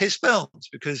is one of his films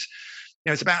because,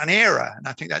 it's about an era. And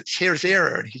I think that's his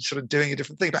era. And he's sort of doing a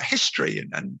different thing about history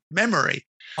and memory.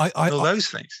 And all those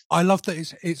things. I love that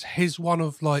it's his one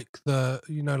of like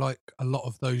like a lot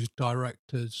of those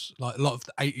directors, like a lot of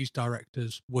the 80s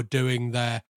directors were doing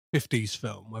their 50s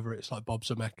film, whether it's like Bob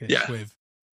Zemeckis with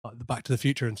like the Back to the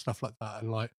Future and stuff like that.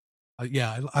 And like,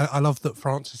 I love that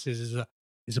Francis is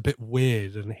a bit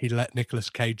weird, and he let Nicolas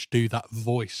Cage do that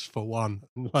voice for one.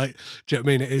 Like, do you know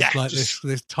what I mean? It is like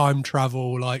this time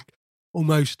travel, like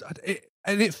almost,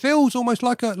 and it feels almost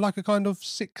like a kind of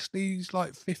 60s,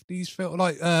 like 50s film,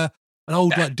 like an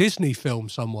old like Disney film,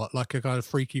 somewhat like a kind of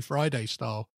Freaky Friday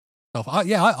style stuff.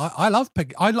 I love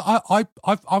Peggy. I've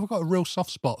got a real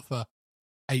soft spot for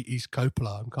 80s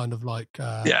Coppola. I'm kind of like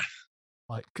The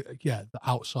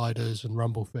Outsiders and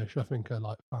Rumblefish, I think, are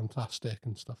like fantastic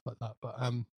and stuff like that. But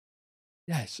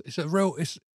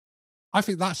I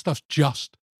think that stuff's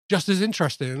just as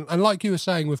interesting. And like you were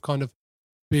saying, with kind of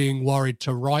being worried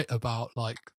to write about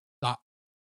like that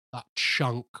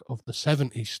chunk of the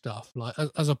 70s stuff, like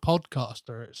as a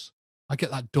podcaster, I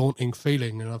get that daunting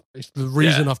feeling, and it's the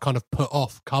reason I've kind of put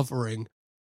off covering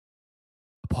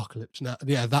Apocalypse Now.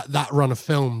 That run of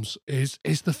films is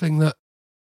the thing that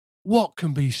what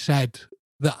can be said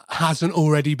that hasn't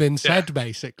already been said.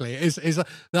 Basically, is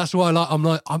that's why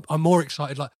I'm more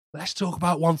excited. Like, let's talk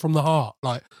about One from the Heart.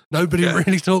 Like, nobody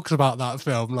really talks about that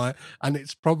film. Like, and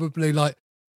it's probably like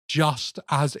just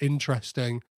as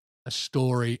interesting a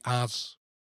story as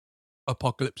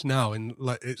Apocalypse Now. And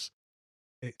like, it's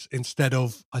instead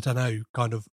of, I don't know,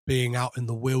 kind of being out in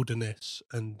the wilderness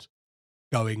and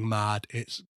going mad,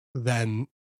 it's then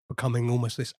becoming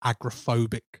almost this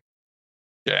agoraphobic,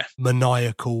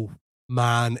 maniacal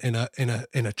man in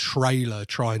a trailer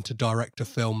trying to direct a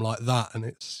film like that. And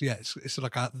it's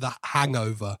like that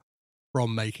hangover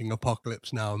from making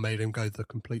Apocalypse Now and made him go the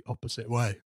complete opposite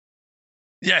way.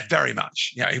 Yeah, very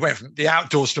much. He went from the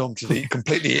outdoors film to the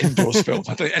completely indoors film.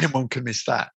 I don't think anyone can miss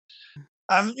that.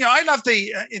 I love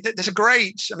there's a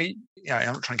great, I'm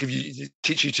not trying to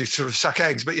teach you to sort of suck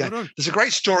eggs, but there's a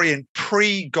great story in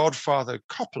pre-Godfather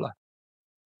Coppola.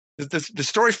 The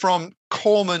story from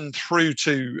Corman through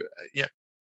to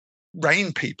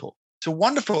Rain People. It's a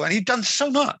wonderful, and he'd done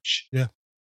so much. Yeah.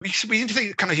 We need to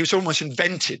think kind of he was almost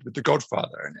invented with The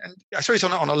Godfather. And I suppose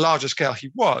on a larger scale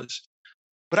he was.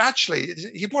 But actually,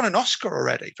 he'd won an Oscar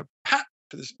already for Patton,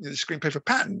 for the screenplay for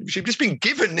Patton. He'd just been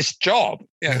given this job.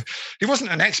 He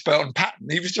wasn't an expert on Patton.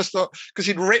 He was just thought, because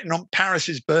he'd written on Paris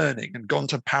is Burning and gone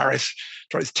to Paris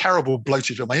to write this terrible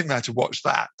bloated film. I even had to watch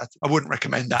that. I wouldn't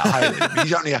recommend that highly.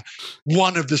 He's only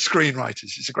one of the screenwriters.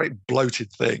 It's a great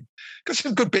bloated thing. Got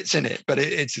some good bits in it, but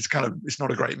it's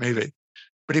not a great movie.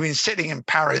 But he'd been sitting in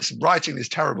Paris writing this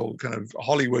terrible kind of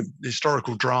Hollywood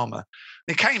historical drama.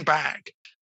 He came back.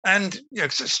 And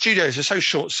studios are so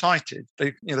short-sighted.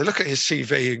 They look at his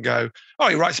CV and go, "Oh,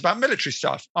 he writes about military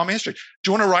stuff, army history. Do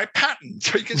you want to write Patton?"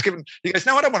 So he gets given. He goes,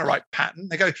 "No, I don't want to write Patton."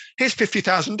 They go, "Here's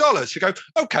 $50,000." He go,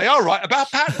 "Okay, I'll write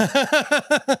about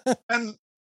Patton." And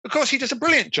of course, he does a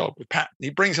brilliant job with Patton.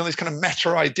 He brings on these kind of meta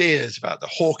ideas about the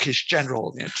hawkish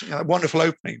general. That wonderful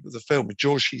opening of the film with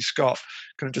George C. Scott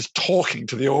kind of just talking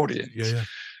to the audience. Yeah.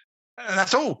 And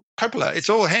that's all Coppola. It's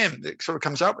all him that sort of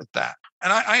comes up with that.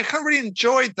 And I kind of really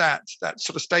enjoyed that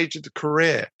sort of stage of the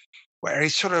career where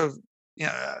he's sort of,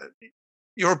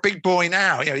 you're a big boy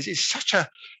now. It's such a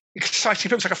exciting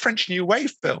film. It's like a French New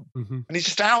Wave film. Mm-hmm. And he's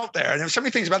just out there. And there were so many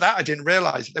things about that I didn't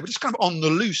realize. They were just kind of on the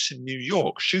loose in New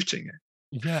York shooting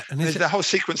it. Yeah. And there's the whole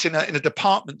sequence in a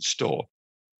department store.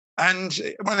 And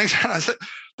one of the things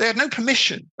they had no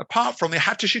permission apart from they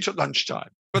had to shoot at lunchtime,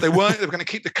 but they were going to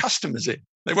keep the customers in.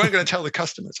 They weren't going to tell the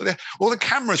customers. So all the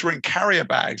cameras were in carrier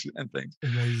bags and things.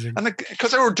 Amazing. And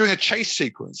because they were doing a chase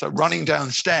sequence, like running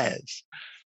downstairs,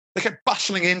 they kept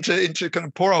bustling into kind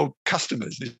of poor old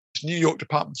customers, these this New York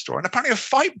department store, and apparently a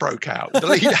fight broke out with the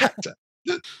lead actor.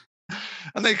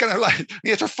 And they kind of like, he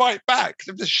had to fight back.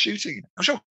 They were just shooting. I'm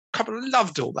sure Coppola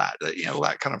loved all that, all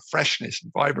that kind of freshness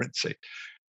and vibrancy.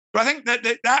 But I think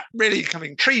that really kind of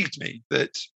intrigued me,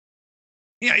 that,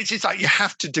 it's like you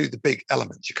have to do the big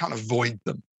elements. You can't avoid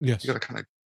them. Yes. You've got to kind of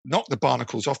knock the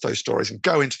barnacles off those stories and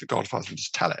go into The Godfather and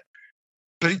just tell it.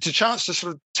 But it's a chance to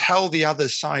sort of tell the other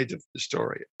side of the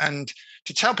story, and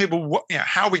to tell people what,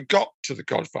 how we got to The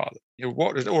Godfather,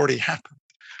 what had already happened,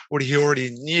 what he already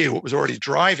knew, what was already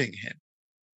driving him.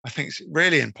 I think it's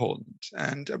really important.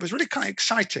 And it was really kind of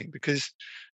exciting, because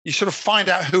you sort of find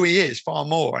out who he is far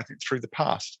more, I think, through the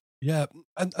past. Yeah.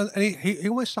 And he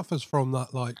always suffers from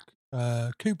that, like,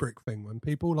 Kubrick thing, when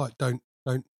people like don't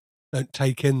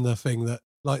take in the thing that,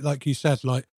 like you said,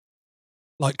 like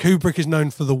Kubrick is known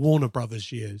for the Warner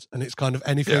Brothers years, and it's kind of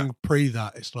anything pre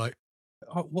that, it's like,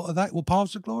 oh, what are that? Well,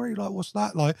 Paths of Glory, like, what's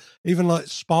that? Like, even like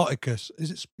Spartacus, is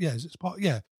it Spartacus?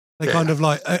 Yeah, they kind of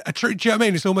like a do you know what I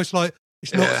mean? It's almost like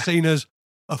it's not seen as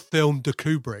a film de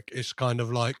Kubrick. It's kind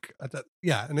of like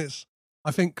and it's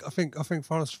I think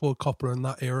Francis Ford Coppola in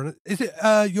that era. And is it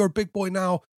You're a Big Boy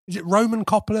Now? Is it Roman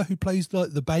Coppola who plays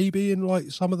like the baby in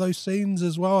like some of those scenes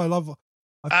as well?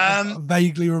 I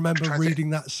vaguely remember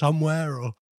reading that somewhere.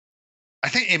 Or I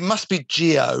think it must be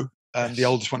Gio, the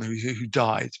oldest one who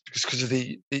died, because of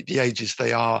the ages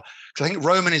they are. Because I think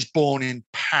Roman is born in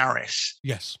Paris.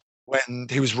 Yes. When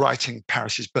he was writing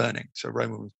Paris is Burning. So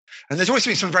Roman was, and there's always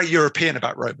been something very European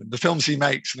about Roman, the films he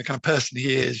makes and the kind of person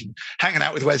he is, and hanging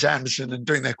out with Wes Anderson and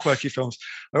doing their quirky films.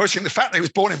 I always think the fact that he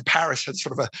was born in Paris had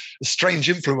sort of a strange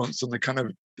influence on the kind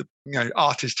of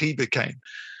artist he became.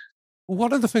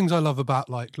 One of the things I love about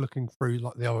like looking through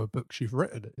like the other books you've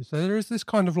written is there is this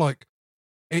kind of like,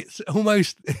 it's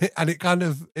almost, and it kind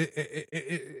of,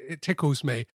 it tickles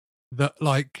me that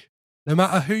like, no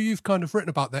matter who you've kind of written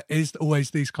about, there is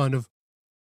always these kind of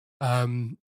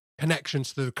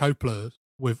connections to the Coppola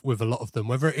with a lot of them,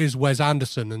 whether it is Wes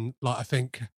Anderson, and like I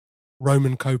think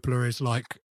Roman Coppola is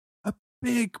like a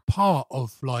big part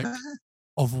of like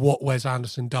of what Wes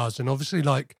Anderson does. And obviously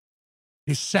like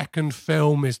his second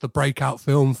film is the breakout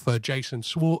film for Jason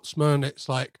Schwartzman. It's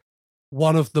like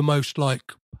one of the most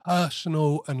like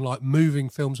personal and like moving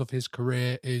films of his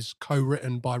career, is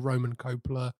co-written by Roman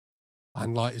Coppola.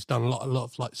 And like it's done a lot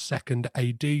of like second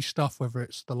AD stuff, whether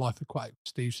it's The Life Aquatic of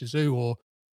Steve Zissou or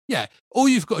all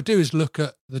you've got to do is look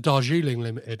at the Darjeeling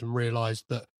Limited and realise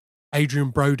that Adrian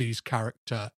Brody's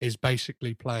character is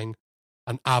basically playing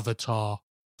an avatar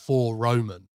for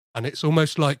Roman. And it's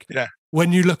almost like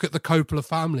when you look at the Coppola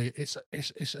family, it's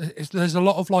there's a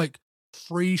lot of like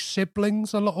 3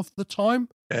 siblings a lot of the time.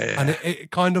 And it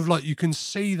kind of like, you can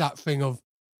see that thing of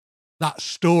that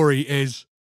story is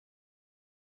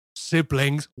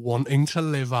siblings wanting to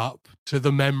live up to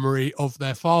the memory of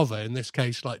their father, in this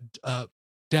case like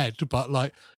dead, but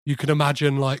like you can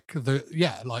imagine like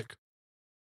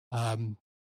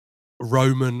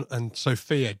Roman and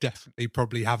Sophia definitely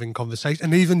probably having conversation,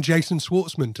 and even Jason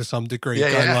Schwartzman to some degree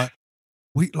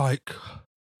like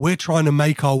we're trying to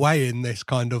make our way in this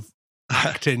kind of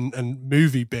acting and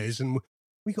movie biz, and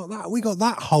we got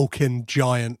that hulking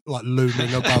giant like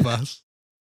looming above us.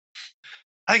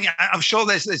 I'm sure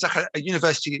there's like a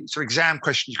university sort of exam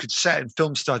question you could set in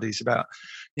film studies about,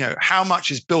 how much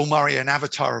is Bill Murray an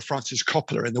avatar of Francis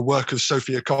Coppola in the work of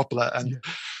Sofia Coppola, and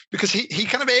because he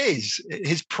kind of is,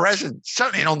 his presence,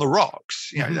 certainly in On the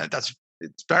Rocks,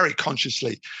 it's very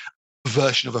consciously a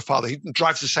version of a father. He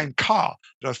drives the same car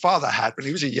that her father had when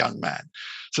he was a young man.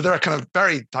 So there are kind of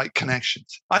very tight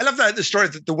connections. I love the story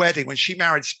of the wedding when she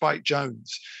married Spike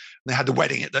Jonze. They had the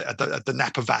wedding at the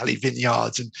Napa Valley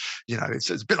vineyards, and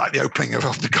it's a bit like the opening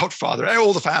of The Godfather.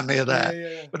 All the family are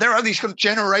there, but there are these kind of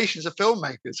generations of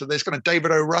filmmakers. So there's kind of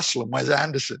David O. Russell and Wes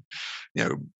Anderson,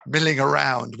 milling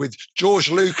around with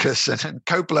George Lucas and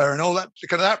Coppola and all that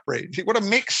kind of that breed. What a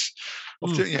mix!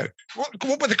 Of,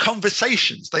 what were the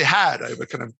conversations they had over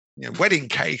kind of wedding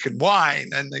cake and wine,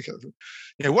 and they kind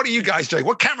of, what are you guys doing?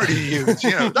 What camera do you use?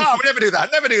 No, we never do that.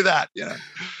 Never do that.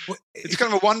 Well, it's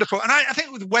kind of a wonderful. And I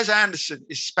think with Wes Anderson,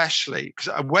 especially,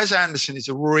 because Wes Anderson is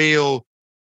a real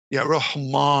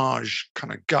homage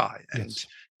kind of guy. And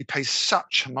he pays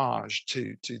such homage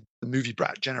to the movie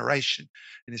brat generation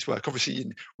in his work. Obviously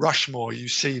in Rushmore, you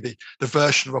see the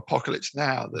version of Apocalypse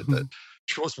Now that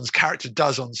Schwartzman's character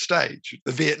does on stage,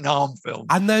 the Vietnam film.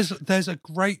 And there's a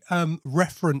great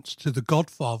reference to The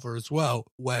Godfather as well,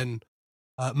 when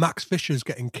Max Fisher's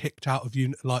getting kicked out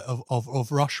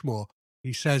of Rushmore.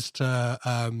 He says to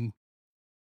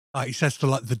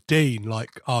the dean,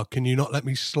 like, "Oh, can you not let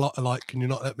me can you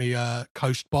not let me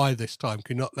coast by this time?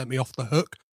 Can you not let me off the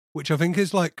hook?" which I think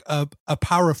is like a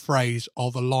paraphrase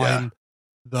of a line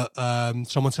that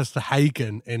someone says to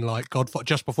Hagen in like Godfather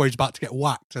just before he's about to get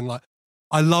whacked. And like,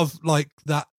 I love like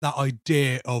that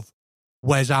idea of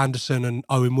Wes Anderson and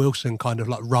Owen Wilson kind of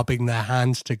like rubbing their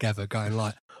hands together, going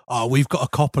like, "Oh, we've got a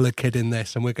Coppola kid in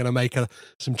this, and we're going to make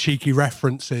some cheeky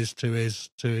references to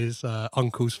his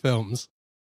uncle's films."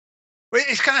 Well,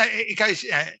 it goes.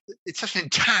 It's such an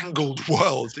entangled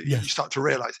world that you start to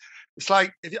realize. It's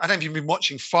like, I don't know if you've been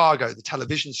watching Fargo, the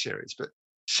television series, but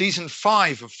season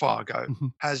 5 of Fargo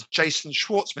has Jason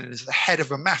Schwartzman as the head of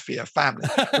a mafia family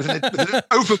with an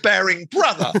overbearing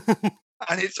brother,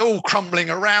 and it's all crumbling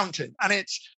around him. And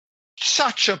it's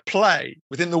such a play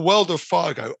within the world of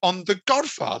Fargo on The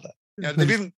Godfather. You know,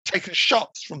 they've even taken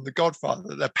shots from The Godfather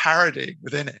that they're parodying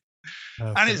within it.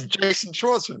 Okay. And it's Jason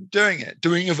Schwartzman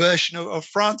doing a version of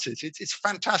Francis. It's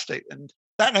fantastic. And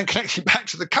that then connects you back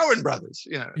to the Coen brothers,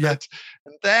 you know, and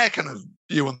their kind of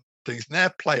view on things and their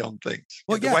play on things.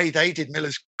 Well, the way they did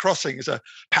Miller's Crossing is a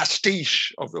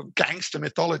pastiche of gangster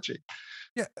mythology.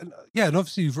 Yeah, and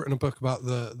obviously you've written a book about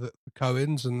the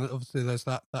Coens, and obviously there's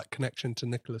that connection to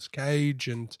Nicolas Cage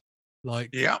and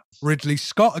like Ridley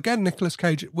Scott again. Nicolas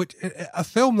Cage, which a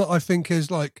film that I think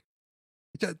is like,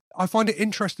 I find it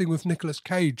interesting with Nicolas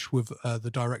Cage with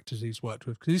the directors he's worked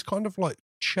with, because he's kind of like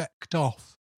checked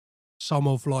off some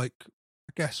of like,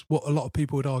 I guess what a lot of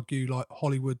people would argue like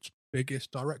Hollywood's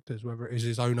biggest directors, whether it is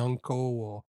his own uncle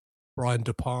or Brian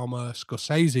De Palma,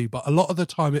 Scorsese, but a lot of the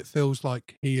time it feels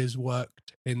like he has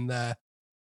worked in their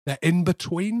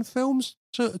in-between films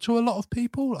to a lot of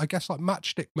people. I guess like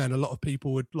Matchstick Men, a lot of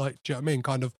people would like, do you know what I mean,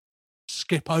 kind of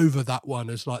skip over that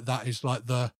one as like, that is like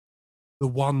the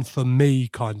one for me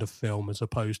kind of film, as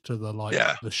opposed to the like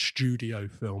the studio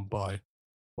film by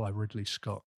Ridley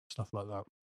Scott, stuff like that.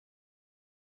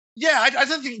 Yeah, I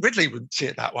don't think Ridley would see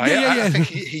it that way. I think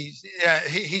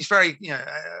he's very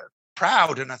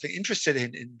proud and I think interested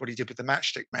in what he did with the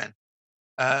Matchstick Men.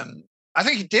 I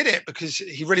think he did it because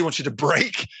he really wanted to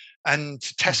break and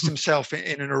test himself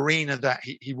in an arena that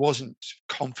he wasn't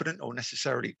confident or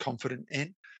necessarily confident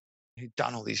in. He'd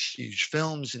done all these huge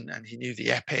films and he knew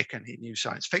the epic and he knew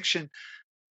science fiction.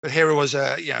 But here it was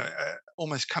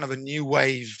almost kind of a new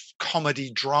wave comedy,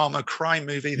 drama, crime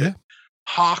movie that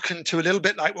hearkened to a little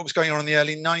bit like what was going on in the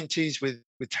early 90s with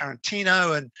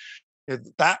Tarantino and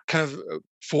that kind of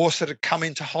force that had come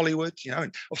into Hollywood,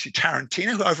 and obviously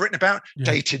Tarantino, who I've written about,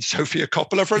 dated Sofia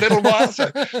Coppola for a little while.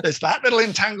 So there's that little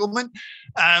entanglement.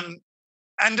 And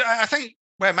I think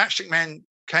where Matchstick Men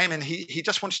came in, he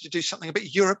just wanted to do something a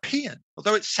bit European,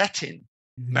 although it's set in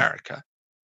America.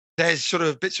 There's sort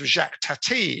of bits of Jacques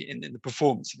Tati in the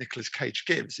performance that Nicolas Cage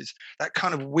gives. It's that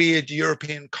kind of weird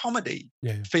European comedy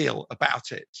feel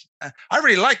about it. I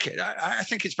really like it. I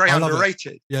think it's very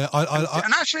underrated. Yeah,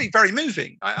 and actually very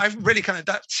moving. I really kind of,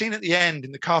 that scene at the end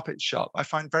in the carpet shop, I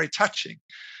find very touching.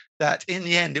 That in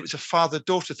the end, it was a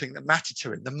father-daughter thing that mattered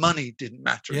to him. The money didn't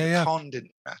matter. The con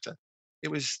didn't matter. It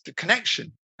was the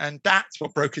connection. And that's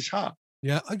what broke his heart.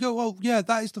 Yeah, I go, well, yeah,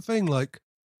 that is the thing. Like,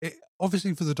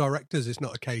 obviously for the directors, it's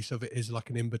not a case of it is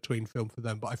like an in-between film for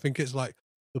them, but I think it's like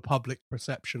the public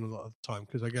perception a lot of the time,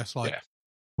 because I guess like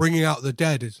Bringing Out the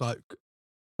Dead is like,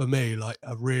 for me, like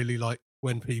a really like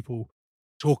when people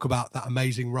talk about that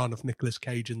amazing run of Nicolas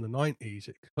Cage in the 90s,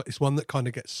 it's one that kind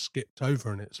of gets skipped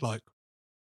over, and it's like,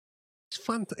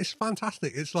 it's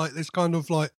fantastic. It's like this kind of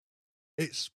like,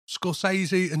 it's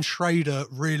Scorsese and Schrader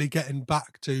really getting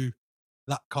back to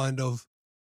that kind of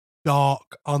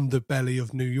dark underbelly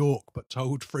of New York, but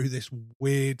told through this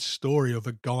weird story of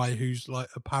a guy who's like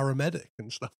a paramedic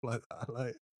and stuff like that.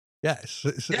 Like,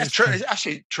 it's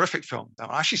actually a terrific film.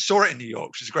 I actually saw it in New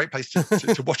York, which is a great place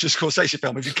to watch a Scorsese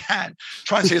film. If you can,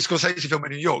 try and see a Scorsese film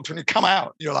in New York. When you come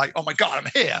out, you're like, oh my God,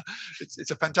 I'm here. It's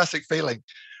a fantastic feeling.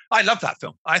 I love that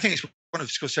film. I think it's one of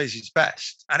Scorsese's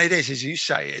best. And it is, as you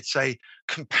say, it's a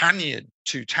companion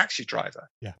to Taxi Driver.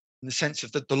 Yeah. In the sense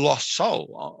of the lost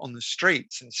soul on the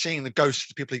streets and seeing the ghosts of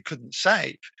the people he couldn't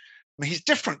save. I mean, he's a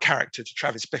different character to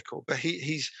Travis Bickle, but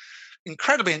he's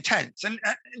incredibly intense. And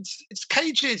it's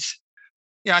Cage's,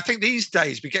 I think these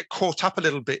days we get caught up a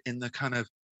little bit in the kind of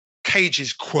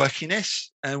Cage's quirkiness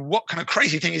and what kind of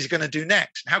crazy thing is he going to do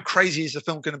next? And how crazy is the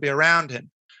film going to be around him?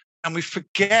 And we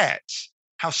forget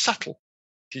how subtle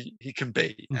he can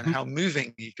be and how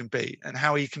moving he can be and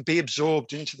how he can be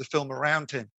absorbed into the film around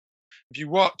him. If you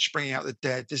watch Bringing Out the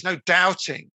Dead, there's no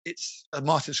doubting it's a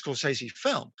Martin Scorsese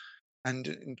film and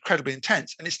incredibly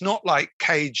intense. And it's not like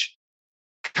Cage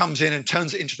comes in and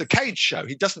turns it into the Cage show.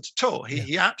 He doesn't at all.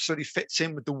 He absolutely fits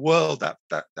in with the world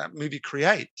that movie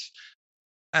creates.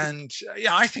 And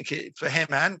I think for him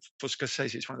and for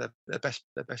Scorsese, it's one of their best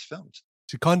films.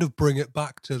 to kind of bring it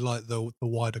back to like the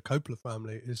wider Coppola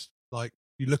family is like,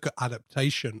 you look at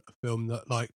Adaptation, a film that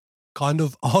like kind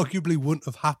of arguably wouldn't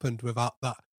have happened without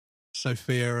that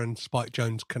Sophia and Spike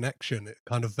Jonze connection. It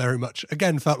kind of very much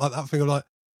again felt like that thing of like,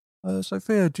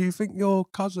 Sophia, do you think your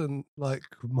cousin like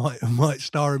might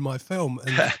star in my film?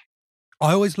 And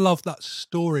I always love that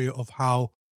story of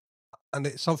how, and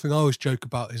it's something I always joke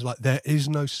about, is like there is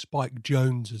no Spike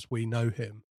Jonze as we know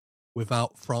him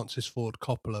without Francis Ford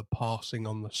Coppola passing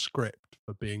on the script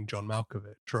for being John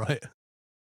Malkovich, right?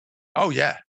 Oh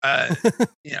yeah.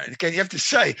 Again, you have to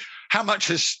say how much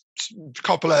has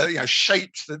Coppola,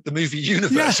 shaped the movie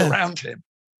universe around him.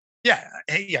 Yeah,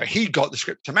 he got the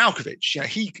script to Malkovich.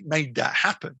 He made that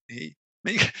happen. You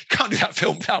can't do that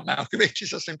film without Malkovich. It's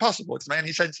just impossible. It doesn't make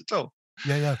any sense at all.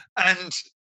 Yeah. And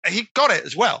he got it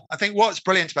as well. I think what's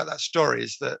brilliant about that story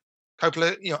is that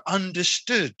Coppola,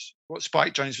 understood what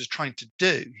Spike Jonze was trying to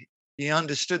do. He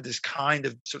understood this kind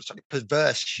of sort of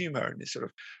perverse humor and this sort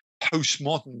of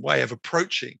postmodern way of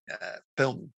approaching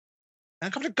film,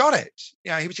 and Coppola got it.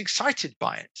 He was excited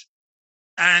by it,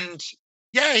 and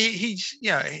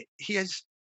he has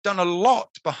done a lot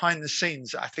behind the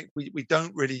scenes that I think we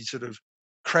don't really sort of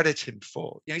credit him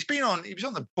for. He was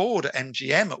on the board at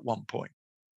MGM at one point.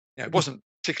 It wasn't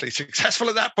particularly successful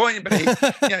at that point, but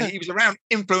he was around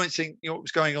influencing what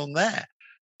was going on there.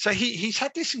 So he's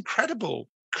had this incredible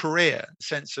career,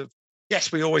 sense of,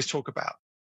 yes, we always talk about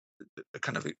the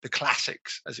kind of the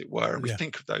classics, as it were, and we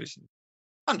think of those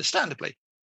understandably,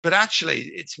 but actually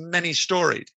it's many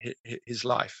storied his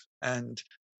life. And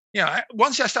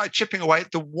once I started chipping away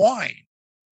at the wine,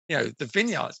 the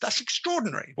vineyards, that's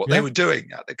extraordinary what they were doing,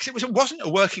 because it wasn't a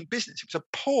working business. It was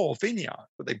a poor vineyard,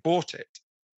 but they bought it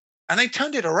and they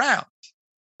turned it around,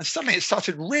 and suddenly it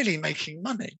started really making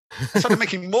money. It started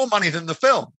making more money than the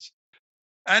films.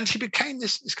 And he became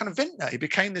this kind of vintner. He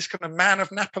became this kind of man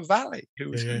of Napa Valley who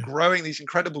was growing these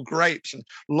incredible grapes and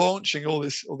launching all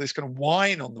this kind of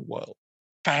wine on the world.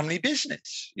 Family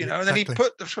business, and then he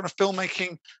put the sort of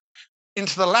filmmaking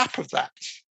into the lap of that.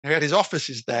 He had his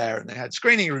offices there, and they had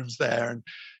screening rooms there, and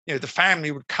the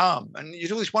family would come, and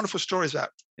you'd all these wonderful stories about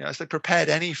as they prepared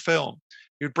any film.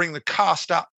 He would bring the cast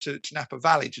up to Napa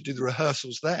Valley to do the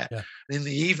rehearsals there. Yeah. And in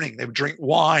the evening, they would drink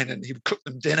wine and he would cook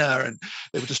them dinner and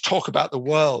they would just talk about the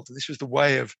world. And this was the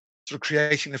way of sort of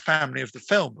creating the family of the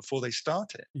film before they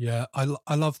started. Yeah,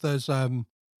 I love those the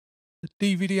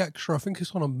DVD extra. I think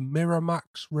it's on a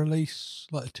Miramax release,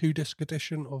 like a 2-disc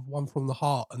edition of One from the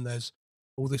Heart. And there's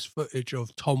all this footage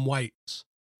of Tom Waits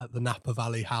at the Napa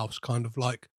Valley house, kind of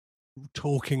like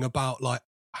talking about like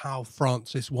how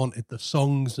Francis wanted the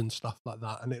songs and stuff like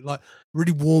that, and it like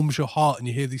really warms your heart. And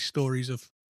you hear these stories of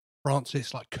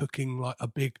Francis like cooking like a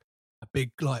big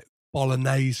like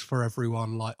bolognese for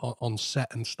everyone like on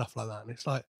set and stuff like that. And it's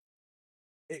like,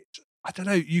 I don't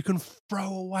know, you can throw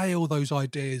away all those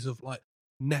ideas of like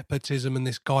nepotism and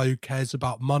this guy who cares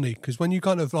about money, because when you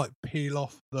kind of like peel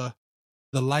off the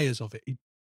layers of it, he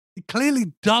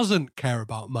clearly doesn't care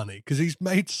about money, because he's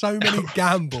made so many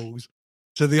gambles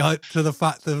to the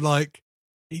fact that like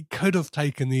he could have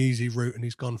taken the easy route and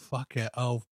he's gone, fuck it,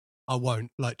 I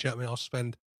won't, like, do you know what I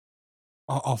mean?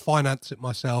 I'll finance it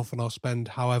myself, and I'll spend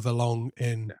however long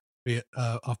in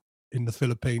up in the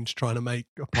Philippines trying to make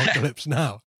Apocalypse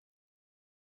Now.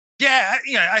 Yeah,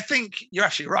 I think you're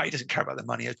absolutely right. He doesn't care about the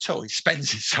money at all. He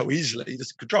spends it so easily. He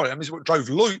doesn't control it. I mean, it's what drove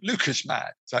Lucas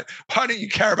mad. It's like, why don't you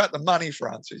care about the money,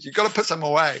 Francis? You've got to put some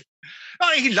away.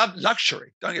 I mean, he loved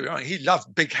luxury. Don't get me wrong. He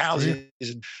loved big houses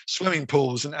and swimming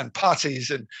pools and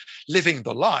parties and living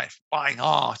the life, buying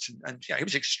art. And he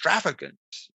was extravagant.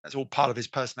 That's all part of his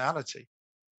personality.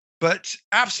 But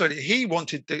absolutely, he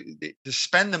wanted to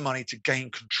spend the money to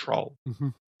gain control. Mm-hmm.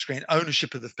 To gain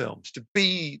ownership of the films, to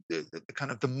be the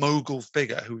kind of the mogul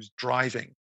figure who was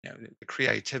driving the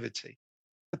creativity.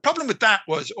 The problem with that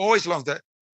was always along that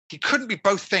he couldn't be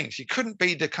both things. He couldn't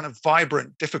be the kind of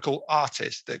vibrant, difficult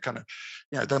artist, the kind of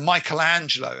the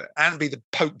Michelangelo, and be the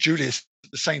Pope Julius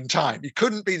at the same time. He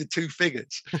couldn't be the two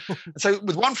figures. And so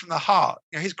with One from the Heart,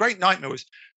 his great nightmare was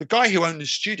the guy who owned the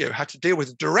studio had to deal with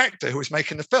a director who was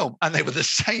making the film, and they were the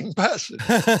same person.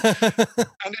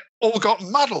 And it all got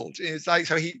muddled. It's like,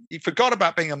 so he forgot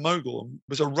about being a mogul and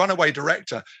was a runaway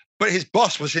director, but his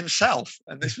boss was himself,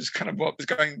 and this was kind of what was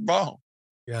going wrong.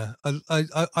 Yeah,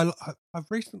 I've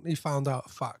recently found out a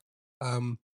fact,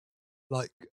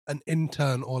 like an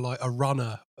intern or like a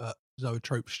runner at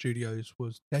Zoetrope Studios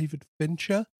was David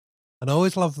Fincher, and I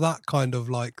always love that kind of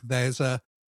like there's a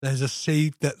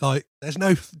seed that like there's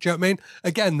no, do you know what I mean?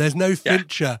 Again, there's no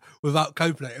Fincher without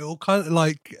Coppola. It all kind of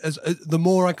like as the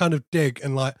more I kind of dig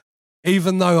and like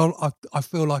even though I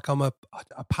feel like I'm a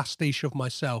pastiche of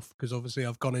myself, because obviously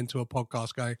I've gone into a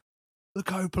podcast going, the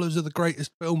Coppolas are the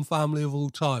greatest film family of all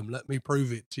time. Let me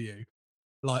prove it to you.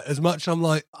 Like, as much I'm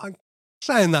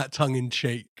saying that tongue in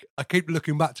cheek, I keep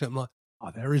looking back to it. I'm like,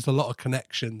 oh, there is a lot of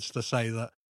connections to say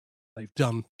that they've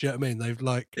done. Do you know what I mean?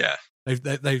 They've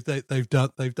they've done.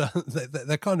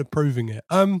 They're kind of proving it.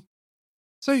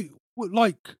 So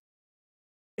like,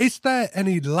 is there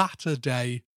any latter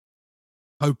day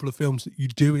Coppola films that you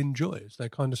do enjoy? Is there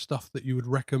kind of stuff that you would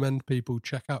recommend people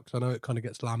check out? Because I know it kind of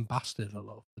gets lambasted a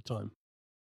lot of the time.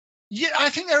 Yeah, I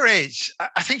think there is.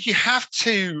 I think you have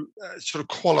to sort of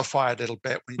qualify a little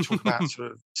bit when you talk about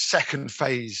sort of second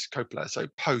phase Coppola, so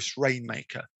post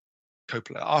Rainmaker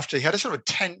Coppola, after he had a sort of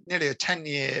nearly a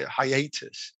 10-year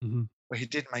hiatus where he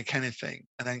didn't make anything,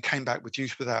 and then came back with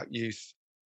Youth Without Youth,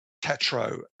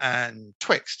 Tetro, and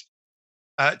Twixt.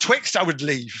 Twixt, I would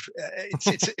leave.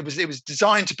 It was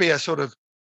designed to be a sort of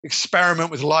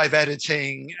experiment with live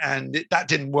editing, and that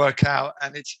didn't work out.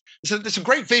 And there's some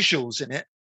great visuals in it.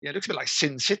 Yeah, it looks a bit like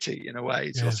Sin City in a way.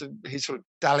 It's also, he's sort of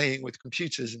dallying with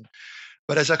computers,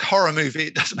 but as a horror movie,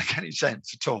 it doesn't make any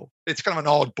sense at all. It's kind of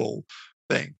an oddball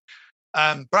thing.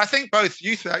 But I think both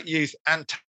Youth Without Youth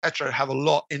and Tetro have a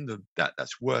lot in them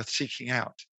that's worth seeking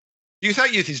out. Youth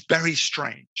Without Youth is very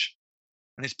strange,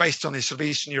 and it's based on this sort of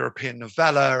Eastern European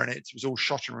novella, and it was all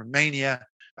shot in Romania.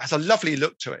 It has a lovely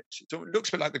look to it. It looks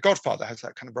a bit like The Godfather, has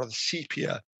that kind of rather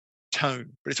sepia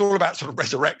tone, but it's all about sort of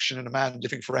resurrection and a man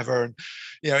living forever, and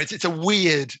it's a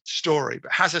weird story, but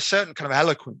has a certain kind of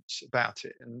eloquence about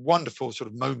it and wonderful sort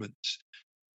of moments.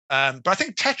 But I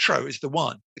think Tetro is the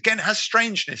one. Again, it has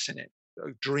strangeness in it,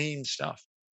 dream stuff,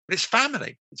 but it's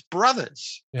family, it's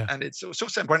brothers, and it's sort of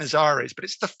set in Buenos Aires, but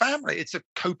it's the family. It's a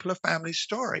Coppola family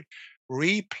story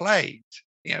replayed,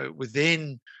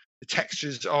 within the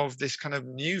textures of this kind of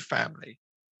new family,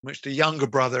 in which the younger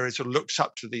brother sort of looks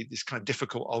up to this kind of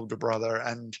difficult older brother,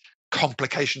 and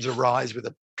complications arise with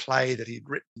a play that he'd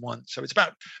written once. So it's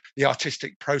about the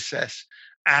artistic process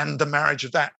and the marriage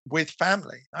of that with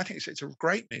family. I think it's a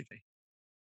great movie.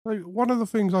 So one of the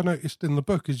things I noticed in the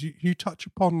book is you touch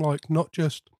upon, like, not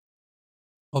just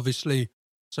obviously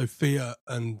Sofia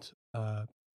and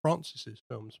Francis's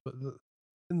films, but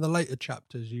in the later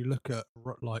chapters you look at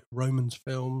like Roman's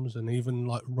films and even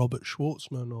like Robert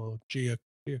Schwartzman or Gia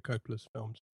Coppola's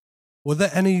films. Were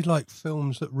there any like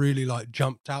films that really like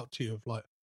jumped out to you of like,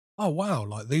 oh wow,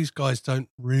 like these guys don't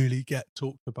really get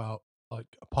talked about, like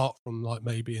apart from like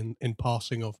maybe in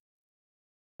passing of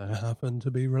they happen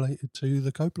to be related to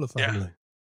the Coppola family?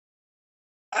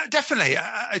 Definitely.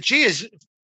 Gia's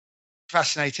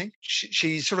fascinating.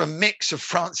 She's sort of a mix of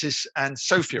Francis and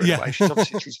Sofia in a way.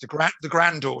 She's the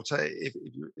granddaughter, if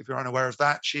you're unaware of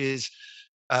that. She is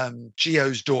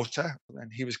Gio's daughter,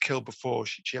 and he was killed before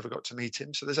she ever got to meet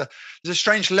him. So there's a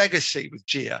strange legacy with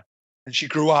Gia, and she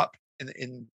grew up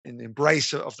in the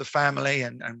embrace of the family,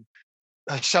 and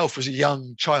herself was a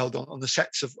young child on the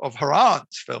sets of her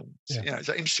aunt's films. It's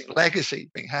an interesting legacy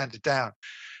being handed down.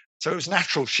 So it was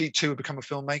natural she too would become a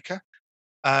filmmaker.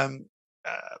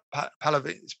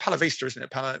 It's Palo Vista, isn't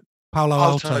it? Palo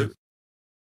Alto.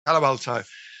 Palo Alto.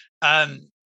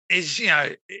 Is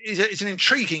an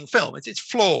intriguing film. It's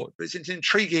flawed, but it's an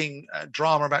intriguing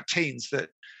drama about teens that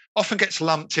often gets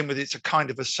lumped in with it's a kind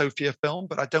of a Sofia film,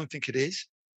 but I don't think it is.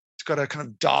 It's got a kind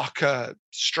of darker,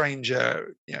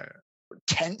 stranger,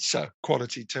 tenser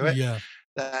quality to it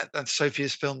that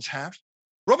Sofia's films have.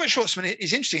 Robert Schwartzman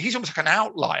is interesting. He's almost like an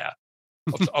outlier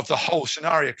of the whole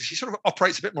scenario, because he sort of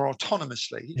operates a bit more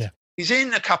autonomously. He's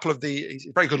in a couple of he's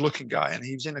a very good looking guy, and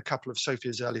he was in a couple of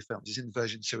Sofia's early films. He's in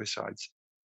Virgin Suicides,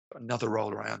 another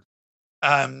role around.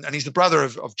 And he's the brother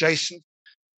of Jason,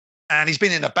 and he's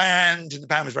been in a band, and the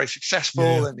band was very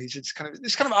successful, and he's this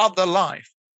kind of other life.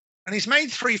 And he's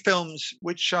made 3 films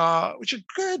which are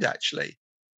good, actually.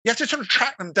 You have to sort of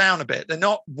track them down a bit. They're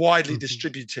not widely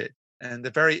distributed, and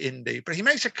they're very indie, but he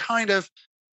makes a kind of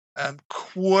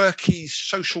quirky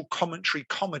social commentary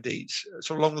comedies,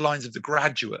 sort of along the lines of The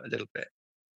Graduate a little bit.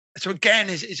 So again,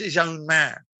 is his own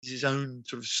man, is his own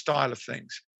sort of style of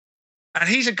things. And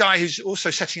he's a guy who's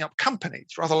also setting up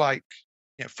companies, rather like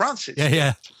Francis,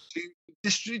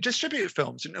 to distribute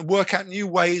films and work out new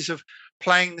ways of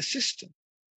playing the system.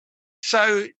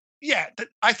 So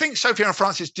I think Sofia and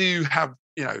Francis do have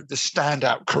the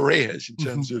standout careers in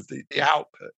terms of the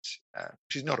output,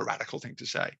 which is not a radical thing to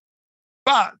say.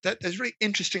 But there's really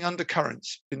interesting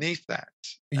undercurrents beneath that.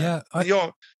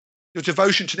 Your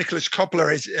devotion to Nicholas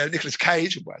Coppola is Nicolas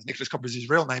Cage, as Nicholas Coppola is his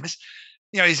real name is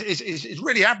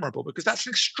really admirable, because that's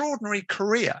an extraordinary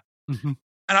career. And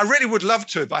I really would love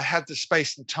to, if I had the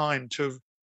space and time, to have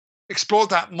explored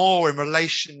that more in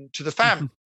relation to the family.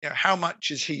 How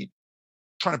much is he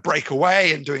trying to break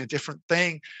away and doing a different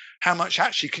thing? How much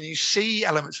actually can you see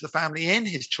elements of the family in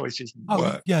his choices and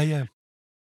work? Yeah.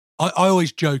 I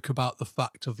always joke about the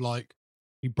fact of like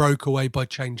he broke away by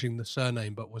changing the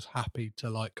surname, but was happy to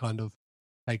like kind of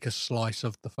take a slice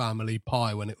of the family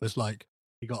pie when it was like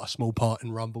he got a small part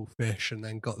in Rumblefish and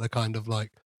then got the kind of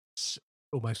like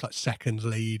almost like second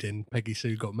lead in Peggy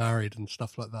Sue Got Married and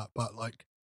stuff like that. But like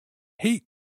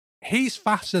he's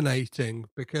fascinating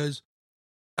because,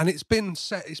 and it's been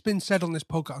said on this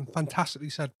podcast and fantastically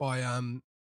said by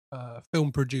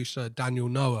film producer Daniel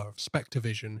Noah of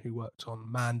Spectrovision, who worked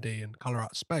on Mandy and Colour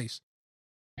Out Space,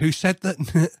 who said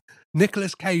that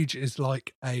Nicolas Cage is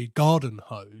like a garden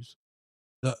hose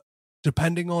that,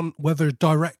 depending on whether a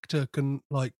director can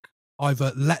like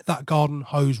either let that garden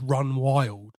hose run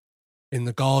wild in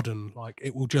the garden, like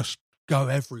it will just go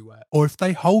everywhere, or if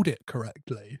they hold it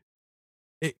correctly,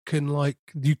 it can like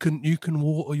you can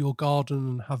water your garden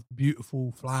and have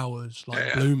beautiful flowers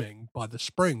like blooming by the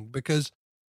spring, because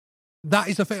that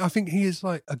is the thing. I think he is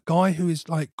like a guy who is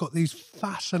like got these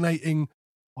fascinating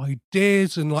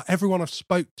ideas, and like everyone I've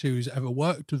spoke to who's ever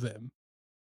worked with him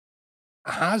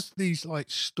has these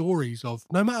like stories of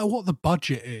no matter what the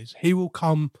budget is, he will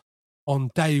come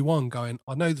on day one going,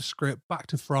 I know the script back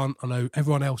to front, I know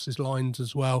everyone else's lines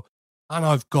as well, and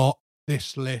I've got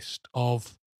this list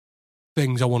of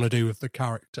things I want to do with the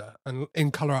character. And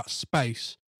in Colour Out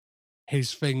Space,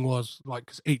 his thing was like,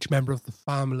 'cause each member of the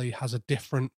family has a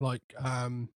different like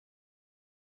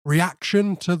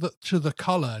reaction to the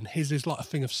color, and his is like a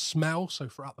thing of smell. So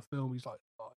throughout the film, he's like,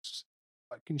 oh,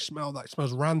 like, can you smell that? It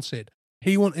smells rancid.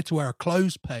 He wanted to wear a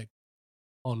clothes peg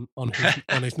on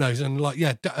his nose, and like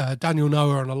Daniel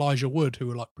Noah and Elijah Wood, who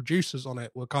were like producers on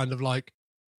it, were kind of like,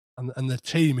 and the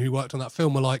team who worked on that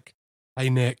film were like, hey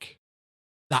Nick,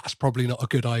 that's probably not a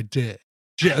good idea.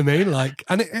 Do you know what I mean? Like,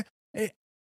 and it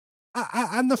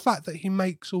and the fact that he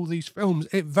makes all these films,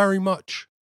 it very much,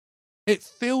 it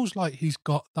feels like he's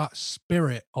got that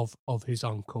spirit of his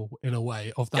uncle in a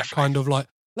way, of that kind of like,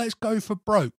 let's go for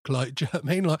broke. Like, do you know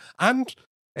what I mean? Like, and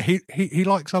he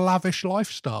likes a lavish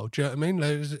lifestyle. Do you know what I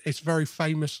mean? It's very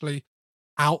famously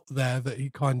out there that he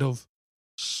kind of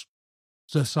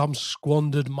some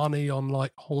squandered money on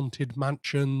like haunted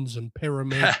mansions and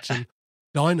pyramids and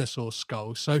dinosaur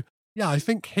skulls. So yeah, I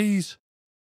think he's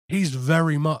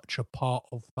very much a part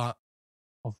of that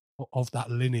of that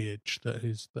lineage that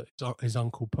his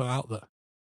uncle put out there.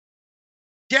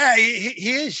 Yeah,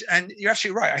 he is, and you're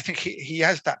absolutely right. I think he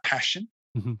has that passion,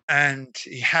 and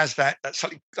he has that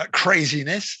slightly that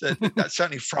craziness that's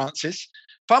certainly Francis.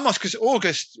 Far more because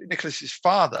August, Nicholas's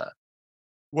father,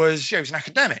 was an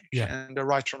academic and a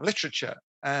writer on literature,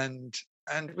 and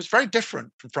it was very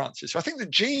different from Francis. So I think the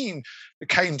gene that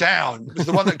came down was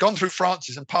the one that gone through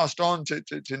Francis and passed on to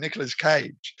Nicolas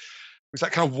Cage. It was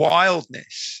that kind of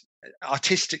wildness,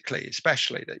 artistically,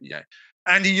 especially that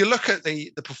And you look at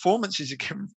the performances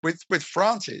again with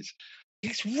Francis,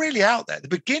 it's really out there. The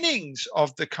beginnings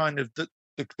of the kind of the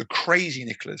crazy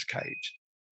Nicolas Cage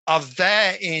are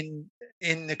there in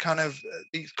the kind of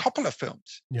these Coppola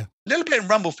films. Yeah, a little bit in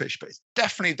Rumblefish, but it's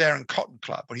definitely there in Cotton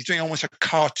Club, when he's doing almost a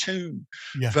cartoon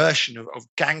version of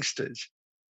gangsters.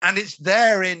 And it's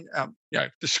there in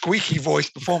the squeaky voice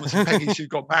performance of Peggy Sue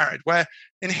Got Married, where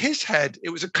in his head it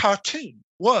was a cartoon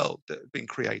world that had been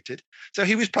created. So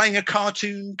he was playing a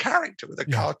cartoon character with a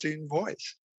cartoon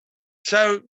voice.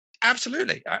 So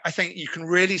absolutely, I think you can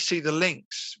really see the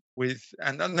links with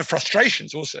and the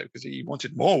frustrations also, because he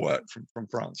wanted more work from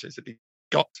Francis that he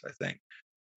got. I think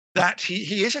that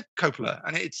he is a Coppola,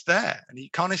 and it's there, and he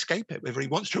can't escape it, whether he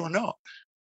wants to or not.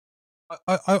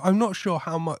 I'm not sure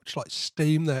how much like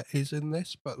steam there is in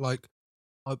this, but like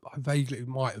I vaguely it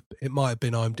might have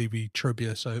been IMDb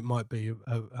trivia, so it might be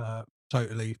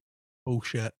totally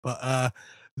bullshit. But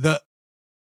that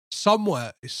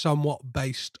somewhere is somewhat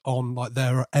based on like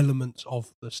there are elements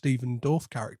of the Stephen Dorff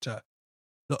character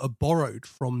that are borrowed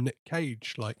from Nick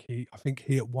Cage. Like I think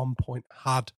he at one point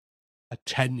had a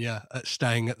tenure at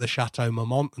staying at the Chateau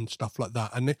Marmont and stuff like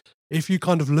that. And if you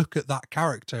kind of look at that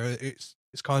character, it's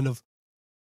kind of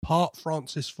part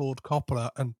Francis Ford Coppola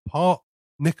and part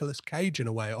Nicolas Cage in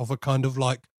a way, of a kind of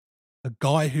like a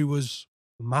guy who was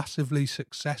massively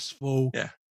successful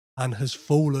and has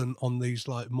fallen on these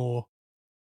like more,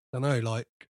 I don't know, like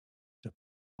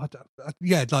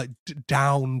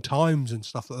down times and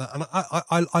stuff like that.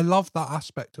 And I love that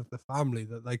aspect of the family,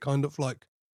 that they kind of like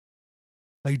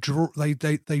they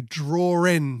draw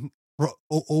in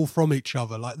all from each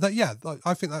other like that. Like,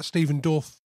 I think that Stephen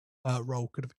Dorff role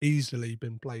could have easily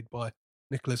been played by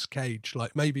Nicolas Cage.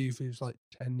 Like maybe if he was like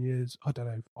 10 years, I don't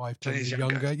know, 10 years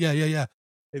younger. younger. Yeah.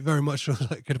 It very much feels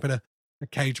like it could have been a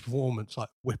Cage performance, like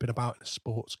whipping about in a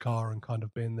sports car and kind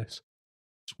of being this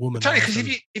woman. Because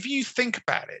if you think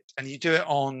about it and you do it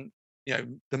on,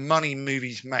 the money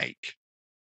movies make,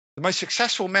 the most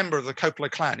successful member of the Coppola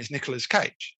clan is Nicolas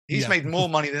Cage. He's made more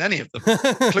money than any of them,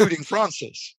 including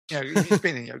Francis. He's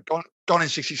been in Gone in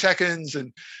 60 Seconds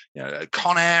and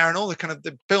Con Air and all the kind of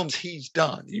the films he's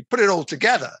done. You put it all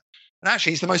together, and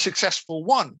actually he's the most successful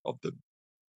one of them.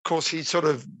 Of course, he's sort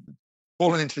of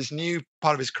fallen into this new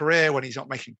part of his career when he's not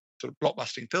making sort of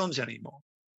blockbusting films anymore.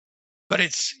 But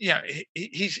it's,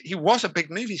 he was a big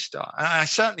movie star. And I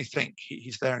certainly think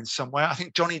he's there in somewhere. I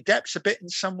think Johnny Depp's a bit in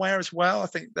somewhere as well. I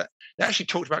think that they actually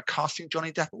talked about casting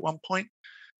Johnny Depp at one point.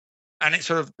 And it's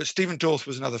but Stephen Dorff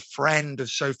was another friend of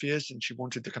Sophia's, and she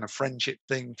wanted the kind of friendship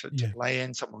thing to play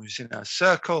in, someone who's in her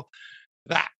circle.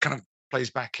 That kind of plays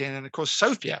back in. And of course,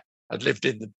 Sophia had lived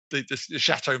in the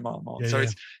Chateau Marmont. So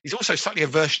he's also slightly a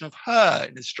version of her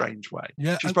in a strange way.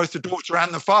 Yeah, she's both the daughter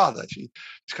and the father. She's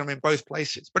kind of in both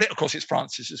places. But of course, it's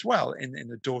Francis as well in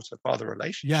the daughter-father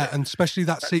relationship. Yeah, and especially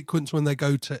that sequence when they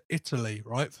go to Italy,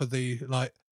 right? For the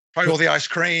all the ice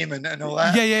cream and all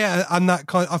that. Yeah. And that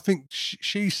I think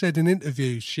she said in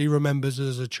interviews, she remembers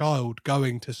as a child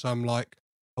going to some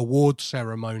award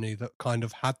ceremony that kind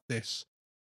of had this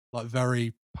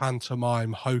very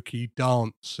pantomime hokey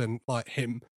dance, and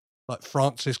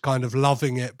Francis kind of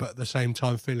loving it but at the same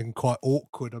time feeling quite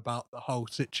awkward about the whole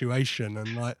situation.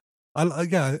 And I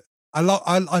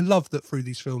love that through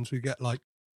these films we get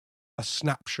a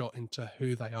snapshot into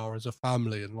who they are as a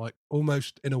family, and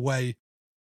almost in a way,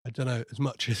 I don't know, as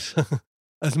much as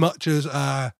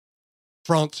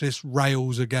Francis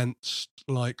rails against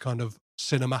kind of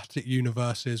cinematic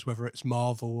universes, whether it's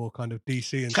Marvel or kind of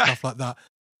DC and stuff like that,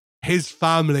 his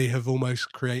family have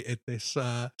almost created this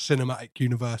cinematic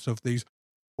universe of these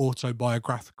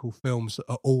autobiographical films that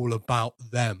are all about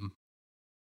them.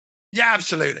 Yeah,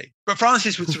 absolutely. But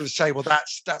Francis would sort of say, well,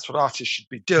 that's what artists should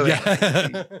be doing. Yeah.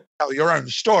 You tell your own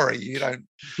story. You don't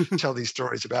tell these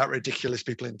stories about ridiculous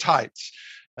people in tights.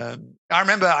 I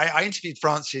remember I interviewed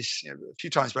Francis a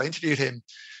few times, but I interviewed him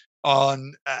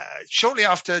on shortly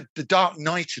after The Dark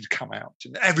Knight had come out,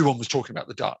 and everyone was talking about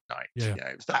The Dark Knight. Yeah.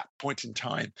 It was that point in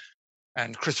time,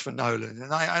 and Christopher Nolan.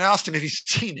 And I asked him if he's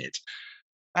seen it,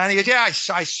 and he goes, "Yeah,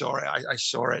 I saw it. I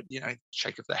saw it.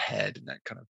 Shake of the head and that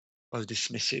kind of was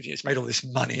dismissive. It's made all this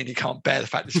money, and you can't bear the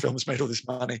fact this film has made all this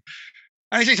money."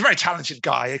 And he's a very talented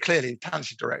guy, clearly a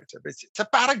talented director. But it's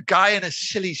about a guy in a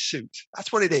silly suit.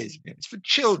 That's what it is. It's for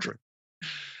children,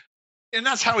 and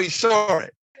that's how he saw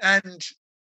it. And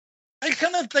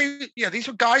these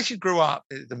were guys who grew up,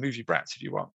 the movie brats, if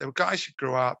you want. They were guys who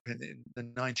grew up in the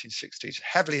 1960s,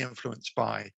 heavily influenced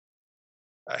by,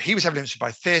 he was heavily influenced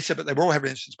by theatre, but they were all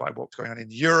heavily influenced by what was going on in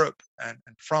Europe and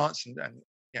France and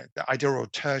the idea of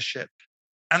auteurship.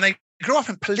 And they grew up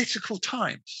in political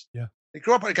times. Yeah. They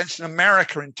grew up against an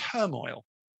America in turmoil,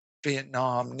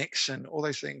 Vietnam, Nixon, all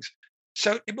those things.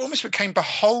 So it almost became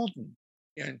beholden,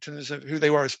 in terms of who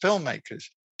they were as filmmakers,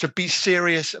 to be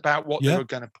serious about what they were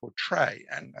going to portray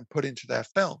and put into their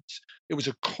films. It was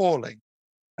a calling.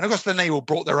 And of course, then they all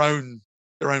brought their own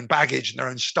baggage and their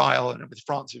own style. And with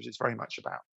Francis, it's very much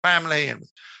about family. And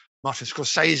with Martin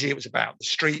Scorsese, it was about the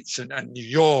streets and New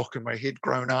York and where he'd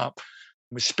grown up.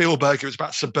 And with Spielberg, it was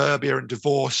about suburbia and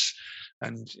divorce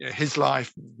and his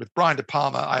life. With Brian De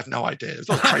Palma, I have no idea.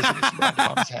 There's all craziness in Brian De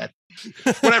Palma's head.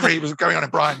 Whatever he was going on in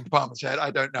Brian De Palma's head,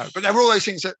 I don't know. But there were all those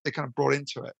things that they kind of brought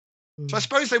into it. So I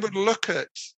suppose they would look at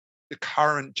the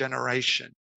current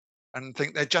generation and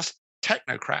think they're just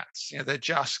technocrats. They're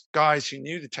just guys who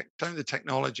knew the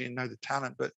technology and know the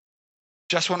talent, but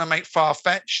just want to make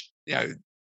far-fetched,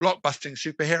 blockbusting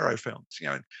superhero films.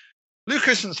 And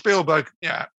Lucas and Spielberg,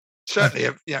 certainly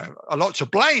have, a lot to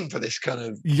blame for this kind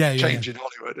of change in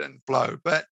Hollywood and flow.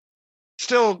 But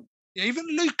still, even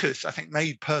Lucas, I think,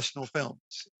 made personal films.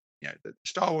 The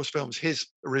Star Wars films, his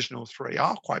original 3,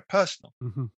 are quite personal.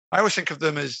 Mm-hmm. I always think of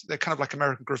them as they're kind of like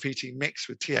American Graffiti mixed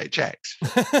with THX.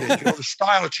 You get all the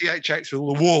style of THX with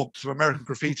all the warmth of American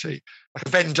Graffiti, like a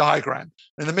Venn diagram.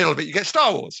 In the middle of it, you get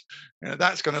Star Wars.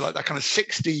 That's kind of like that kind of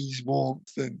 60s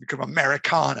warmth and kind of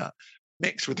Americana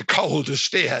mixed with the cold,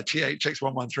 austere THX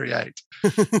 1138,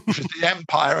 which is the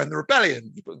Empire and the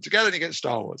Rebellion. You put them together and you get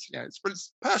Star Wars. But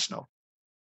it's personal.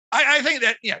 I think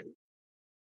that,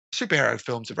 superhero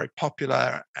films are very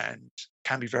popular and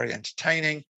can be very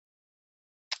entertaining.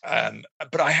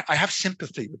 But I have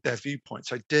sympathy with their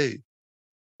viewpoints. I do,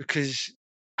 because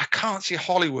I can't see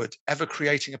Hollywood ever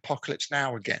creating Apocalypse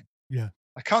Now again. Yeah,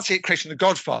 I can't see it creating The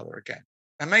Godfather again.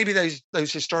 And maybe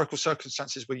those historical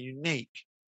circumstances were unique.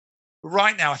 But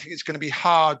right now, I think it's going to be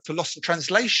hard for Lost in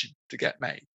Translation to get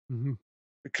made. Mm-hmm.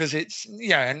 Because it's,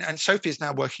 and Sophie is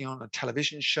now working on a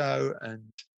television show. And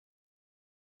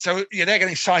so, they're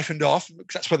getting siphoned off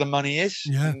because that's where the money is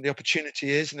and the opportunity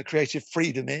is and the creative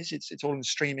freedom is. It's all in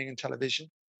streaming and television.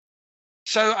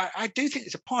 So I do think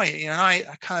it's a point, and I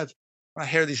kind of, when I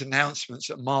hear these announcements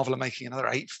that Marvel are making another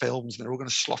 8 films and they're all going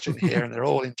to slot in here and they're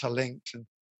all interlinked and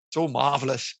it's all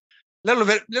marvelous. A little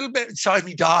bit inside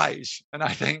me dies. And I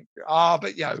think,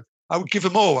 but I would give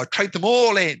them all. I'd trade them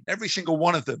all in, every single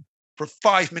one of them, for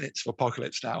 5 minutes of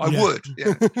Apocalypse Now. I would.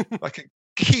 Yeah. I can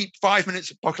keep 5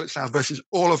 minutes of Apocalypse Now versus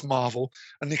all of Marvel.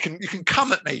 And you can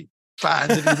come at me,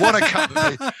 fans, if you want to come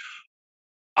at me.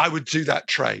 I would do that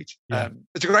trade. Yeah.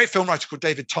 It's a great film writer called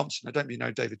David Thompson. I don't know if you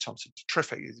know David Thompson. He's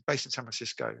terrific. He's based in San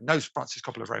Francisco. Knows Francis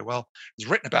Coppola very well. He's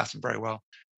written about him very well.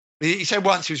 He said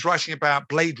once he was writing about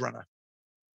Blade Runner.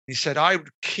 He said, I would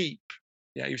keep,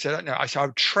 he said, no, I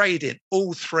would trade in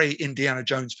all 3 Indiana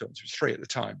Jones films, it was 3 at the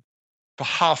time, for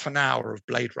half an hour of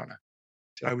Blade Runner.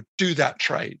 So I would do that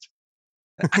trade.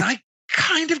 And I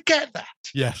kind of get that.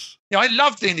 Yes. I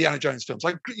loved the Indiana Jones films.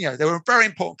 They were very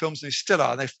important films and they still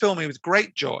are. And they fill me with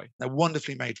great joy. They're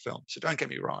wonderfully made films. So don't get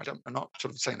me wrong. I'm not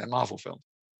sort of saying they're Marvel films.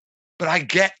 But I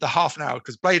get the half an hour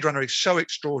because Blade Runner is so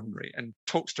extraordinary and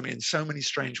talks to me in so many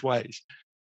strange ways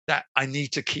that I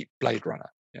need to keep Blade Runner,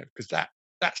 because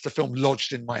that's the film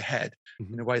lodged in my head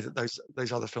in a way that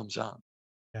those other films aren't.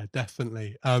 Yeah,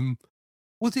 definitely.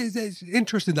 It's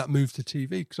interesting that move to TV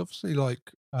because obviously,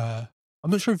 I'm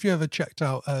not sure if you ever checked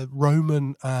out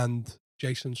Roman and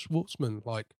Jason Schwartzman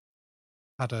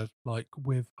had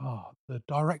with the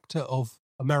director of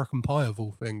American Pie of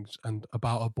all things and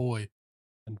About a Boy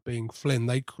and Being Flynn.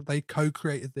 They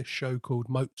co-created this show called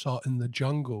Mozart in the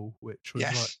Jungle, which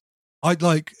was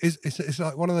it's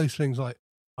like one of those things.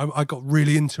 I got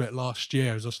really into it last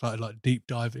year as I started deep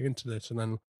diving into this, and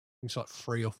then it's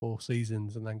 3 or 4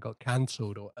 seasons, and then got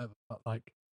cancelled or whatever. But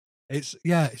it's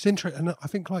interesting, and I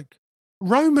think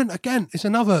Roman again is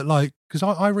another because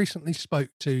I recently spoke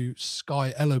to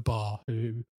Sky Elobar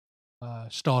who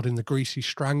starred in The Greasy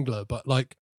Strangler, but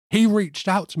he reached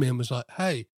out to me and was like,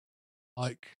 hey,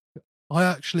 I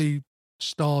actually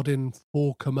starred in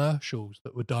 4 commercials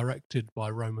that were directed by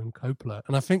Roman Coppola.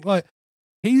 And I think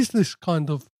he's this kind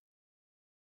of,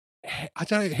 I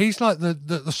don't know, he's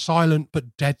the silent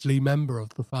but deadly member of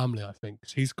the family, I think.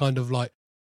 He's kind of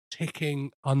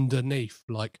ticking underneath.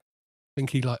 I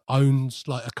think he owns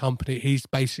a company. He's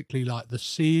basically the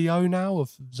CEO now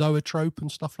of Zoetrope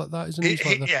and stuff like that, isn't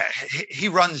he? He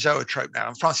runs Zoetrope now,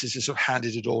 and Francis has sort of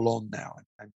handed it all on now.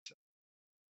 And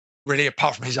really,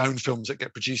 apart from his own films that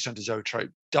get produced under Zoetrope,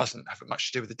 doesn't have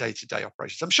much to do with the day-to-day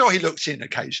operations. I'm sure he looks in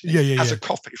occasionally, has a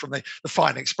coffee from the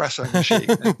fine espresso machine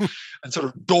and sort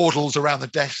of dawdles around the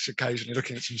desks occasionally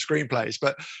looking at some screenplays.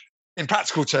 But in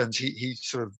practical terms, he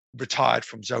sort of retired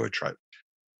from Zoetrope.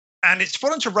 And it's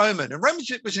fallen to Roman. And Roman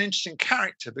was an interesting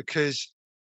character because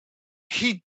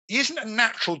he isn't a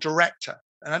natural director.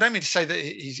 And I don't mean to say that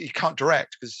he can't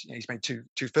direct because he's made two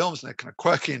films and they're kind of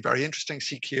quirky and very interesting,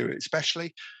 CQ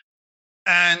especially.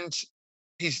 And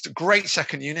he's a great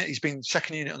second unit. He's been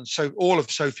second unit on all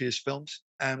of Sophia's films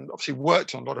and obviously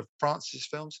worked on a lot of Francis'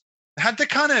 films. Had the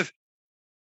kind of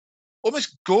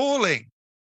almost galling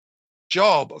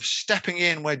job of stepping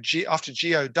in after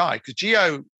Gio died, because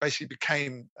Gio basically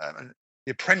became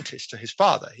the apprentice to his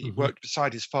father. He worked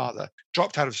beside his father,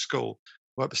 dropped out of school,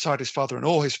 worked beside his father in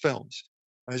all his films.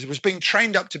 And he was being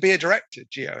trained up to be a director,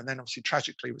 Gio, and then obviously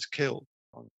tragically was killed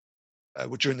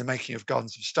during the making of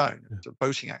Gardens of Stone, a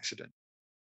boating accident.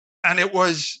 And it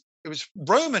was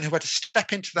Roman who had to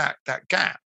step into that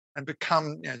gap and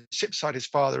become, sit beside his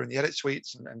father in the edit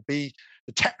suites and be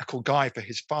the technical guy for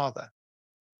his father.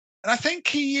 And I think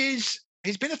he's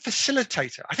been a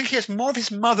facilitator. I think he has more of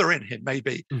his mother in him,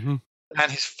 maybe, than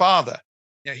his father.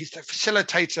 He's the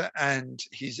facilitator, and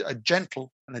he's a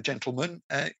gentle and a gentleman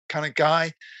kind of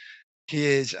guy. He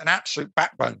is an absolute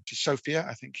backbone to Sophia.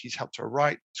 I think he's helped her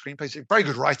write screenplays. He's a very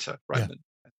good writer, Roman.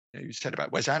 Yeah. You said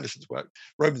about Wes Anderson's work.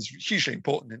 Roman's hugely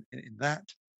important in that.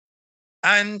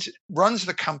 And runs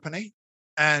the company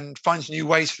and finds new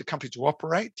ways for the company to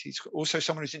operate. He's also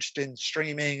someone who's interested in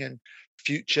streaming and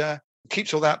future,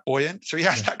 keeps all that buoyant. So he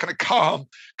has that kind of calm,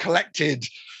 collected,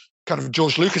 kind of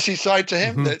George Lucas-y side to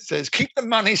him that says, keep the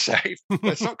money safe.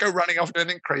 Let's not go running off doing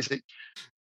anything crazy.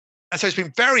 And so it's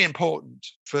been very important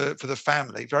for the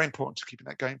family, very important to keeping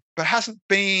that going, but hasn't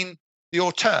been the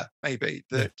auteur, maybe,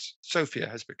 that Sophia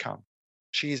has become.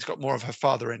 She's got more of her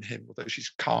father in him, although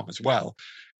she's calm as well,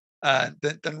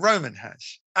 than Roman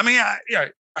has. I mean,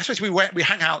 I suppose we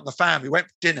hang out in the family, we went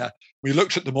for dinner, we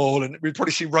looked at them all, and we'd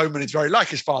probably see Roman is very like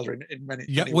his father in many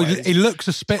ways. He looks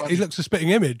a spitting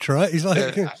image, right? He's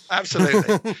like,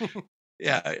 absolutely.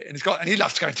 Yeah, and he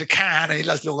loves going to Cannes, and he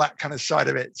loves all that kind of side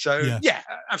of it. So yeah,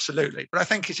 absolutely. But I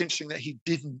think it's interesting that he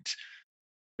didn't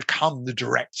become the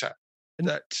director.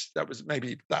 That was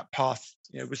maybe that path,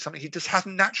 was something he just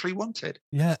hadn't naturally wanted.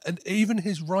 Yeah, and even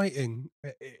his writing,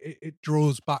 it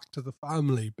draws back to the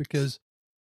family, because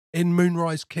in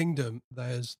Moonrise Kingdom,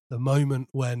 there's the moment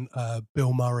when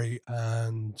Bill Murray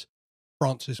and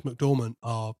Frances McDormand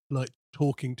are like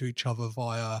talking to each other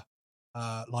via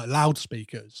like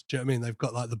loudspeakers. Do you know what I mean? They've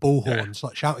got like the bullhorns,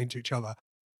 like shouting to each other,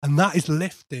 and that is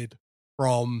lifted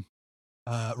from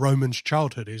Roman's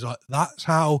childhood. He's like, that's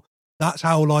how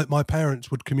like my parents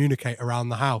would communicate around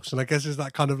the house. And I guess it's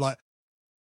that kind of like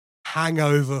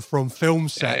hangover from film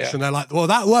sets. And they're like, well,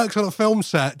 that works on a film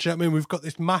set. Do you know what I mean? We've got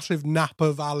this massive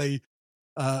Napa Valley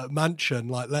mansion.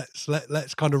 Like,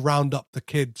 let's kind of round up the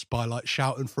kids by like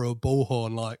shouting through a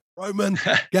bullhorn, like, Roman,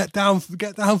 get down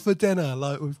for dinner.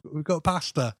 Like, we've got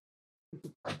pasta.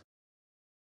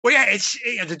 Well, yeah, it's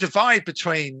the divide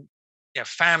between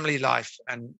family life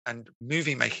and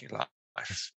movie making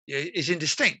life is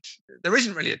indistinct. There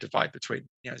isn't really a divide between,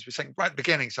 as we were saying right at the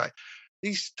beginning. So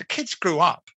the kids grew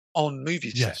up on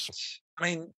movie sets. Yes. I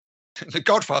mean, The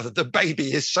Godfather, the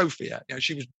baby is Sophia.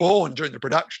 She was born during the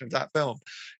production of that film.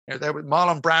 There was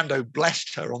Marlon Brando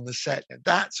blessed her on the set.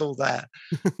 That's all there.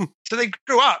 So they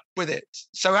grew up with it.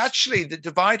 So actually, the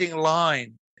dividing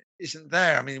line isn't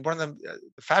there. I mean, one of the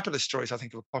fabulous stories I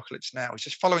think of Apocalypse Now is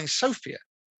just following Sophia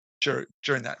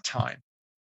during that time.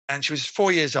 And she was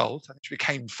 4 years old. I think she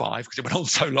became 5 because it went on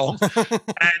so long.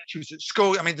 And she was at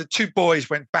school. I mean, the two boys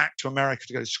went back to America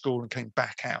to go to school and came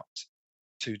back out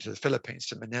to the Philippines,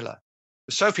 to Manila.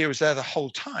 But Sophia was there the whole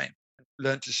time,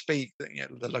 learned to speak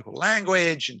the local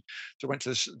language, and went to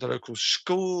the local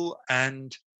school.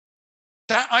 And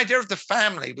that idea of the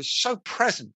family was so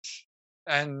present.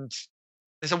 And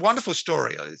there's a wonderful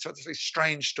story. It's a very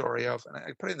strange story and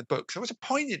I put it in the book. There was a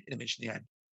poignant image in the end.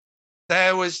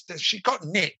 She got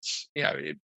knits.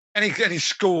 Any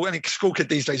school kid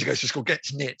these days who goes to school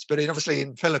gets knits, but obviously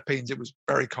in Philippines it was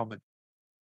very common.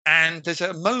 And there's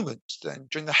a moment then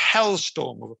during the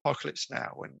hellstorm of Apocalypse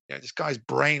Now, when this guy's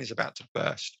brain is about to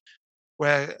burst,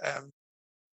 where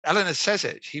Eleanor says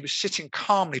it. He was sitting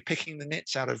calmly picking the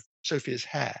knits out of Sophia's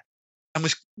hair,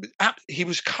 and he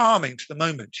was calming to the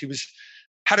moment. He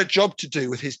had a job to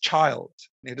do with his child,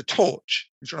 the torch.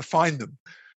 He was trying to find them.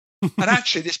 And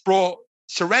actually, this brought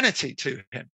serenity to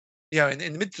him, in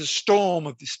the midst of the storm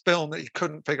of this film that he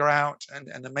couldn't figure out,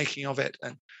 and the making of it,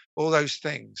 and all those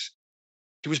things.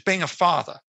 He was being a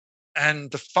father,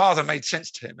 and the father made sense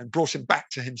to him and brought him back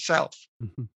to himself.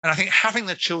 Mm-hmm. And I think having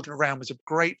the children around was a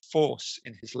great force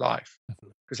in his life,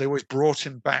 because they always brought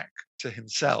him back to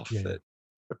himself. The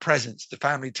presence, the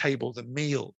family table, the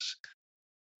meals,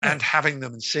 and having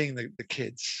them and seeing the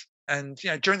kids. And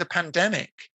during the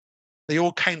pandemic, they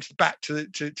all came back to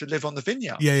live on the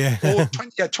vineyard.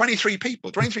 23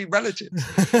 people, 23 relatives,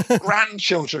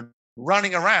 grandchildren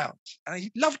running around. And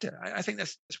he loved it. I think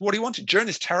that's what he wanted during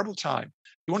this terrible time.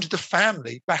 He wanted the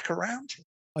family back around him.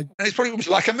 And it's probably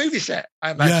like a movie set,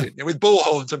 I imagine, with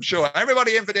bullhorns, I'm sure.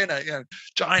 Everybody in for dinner,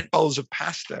 giant bowls of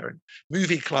pasta and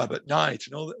movie club at night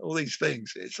and all these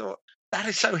things. That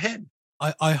is so him.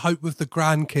 I hope with the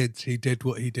grandkids he did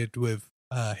what he did with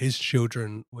his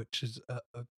children, which is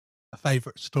a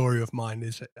favourite story of mine,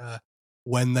 is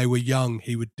when they were young,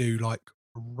 he would do like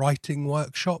writing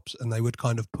workshops and they would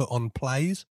kind of put on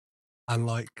plays. And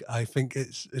like, I think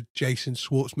it's Jason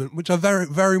Schwartzman, which I very,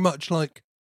 very much like,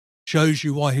 shows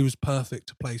you why he was perfect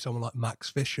to play someone like Max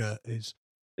Fisher. Is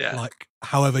like,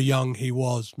 however young he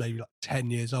was, maybe like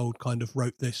 10 years old, kind of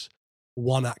wrote this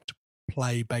one act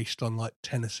play based on like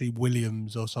Tennessee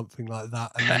Williams or something like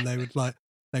that. And then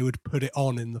they would put it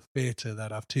on in the theatre.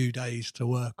 They'd have 2 days to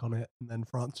work on it. And then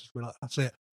Francis would be like, that's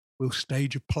it. We'll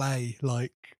stage a play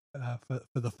like for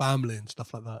the family and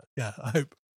stuff like that. Yeah,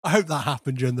 I hope that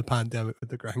happened during the pandemic with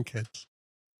the grandkids.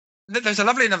 There's a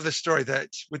lovely another story that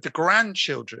with the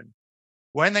grandchildren,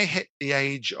 when they hit the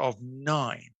age of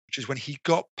 9, which is when he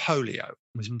got polio,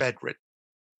 was bedridden,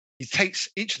 he takes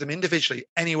each of them individually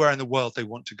anywhere in the world they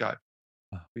want to go.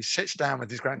 He sits down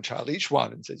with his grandchild, each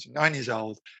one, and says, 9 years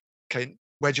old, okay,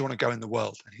 where do you want to go in the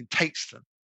world? And he takes them.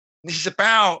 And this is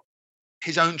about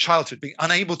his own childhood, being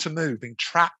unable to move, being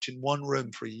trapped in one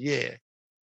room for a year.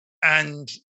 And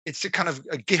it's a kind of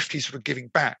a gift he's sort of giving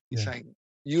back. He's saying,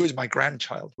 you as my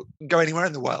grandchild can go anywhere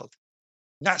in the world.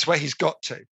 And that's where he's got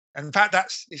to. And in fact,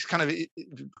 it's kind of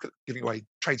giving away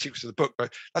trade secrets of the book,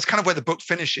 but that's kind of where the book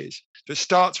finishes. So it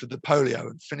starts with the polio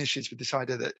and finishes with this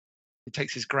idea that he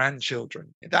takes his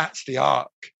grandchildren. That's the arc.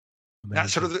 Amazing.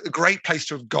 That's sort of a great place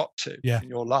to have got to in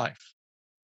your life.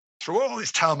 Through all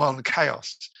this turmoil and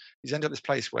chaos, he's ended up this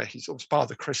place where he's almost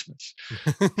Father Christmas.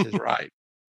 Which is right.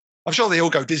 I'm sure they all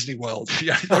go Disney World.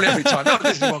 Not every time. Not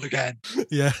Disney World again.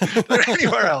 Yeah. But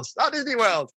anywhere else. Not Disney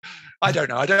World. I don't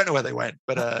know. I don't know where they went,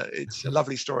 but it's a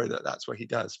lovely story that's where he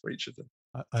does for each of them.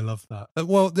 I love that.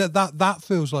 Well, that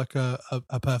feels like a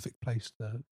perfect place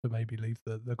to maybe leave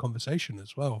the conversation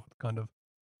as well. Kind of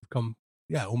come,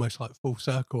 almost like full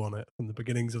circle on it from the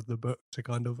beginnings of the book to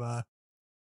kind of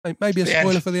maybe a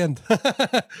spoiler for the end.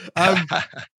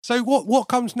 So what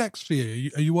comes next for you?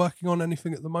 Are you working on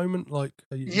anything at the moment? Like,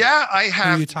 I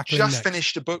have just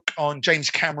finished a book on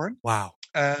James Cameron. Wow.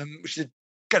 Which is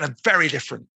kind of very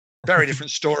different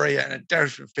story and a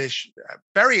different fish.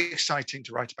 Very exciting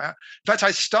to write about. In fact,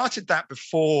 I started that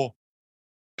before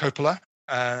Coppola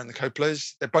and the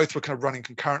Coppolas. They both were kind of running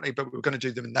concurrently, but we were going to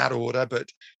do them in that order. But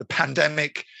the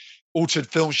pandemic altered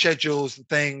film schedules and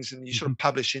things, and you sort of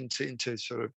publish into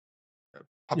sort of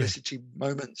publicity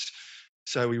moments.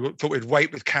 So we thought we'd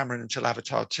wait with Cameron until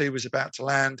Avatar 2 was about to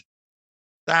land.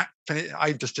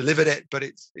 I just delivered it, but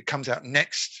it comes out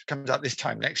this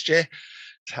time next year.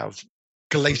 It's how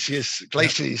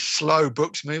glacially slow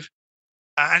books move.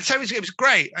 And so it was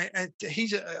great.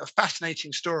 He's a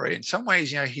fascinating story. In some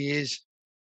ways,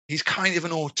 he's kind of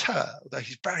an auteur, although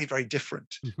he's very, very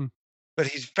different. Mm-hmm. But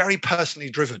he's very personally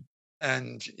driven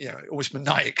and, almost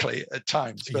maniacally at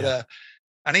times. But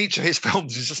and each of his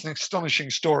films is just an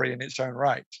astonishing story in its own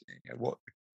right. What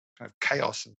kind of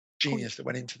chaos and genius that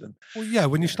went into them. Well,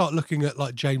 when you start looking at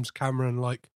like James Cameron,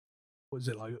 like what is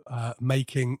it like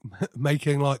making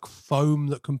like foam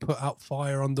that can put out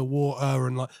fire underwater,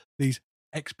 and like these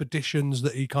expeditions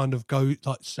that he kind of goes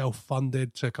like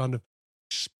self-funded to kind of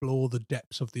explore the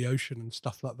depths of the ocean and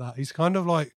stuff like that. He's kind of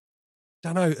like,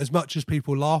 I don't know, as much as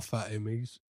people laugh at him,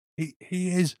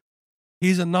 he's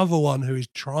another one who is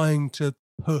trying to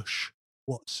push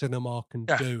what cinema can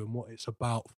do and what it's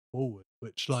about forward,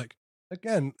 which like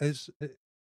again it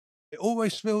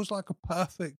always feels like a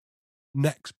perfect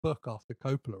next book after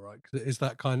Coppola, right? Because it is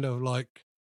that kind of like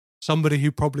somebody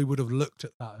who probably would have looked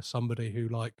at that as somebody who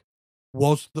like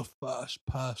was the first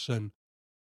person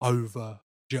over,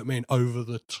 do you know what I mean, over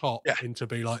the top into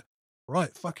be like,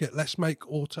 right, fuck it, let's make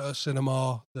auteur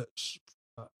cinema that's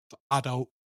for adult,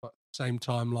 but at the same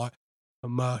time like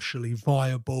commercially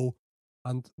viable.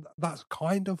 And that's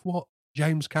kind of what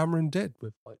James Cameron did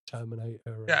with like Terminator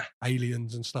and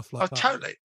Aliens and stuff like that.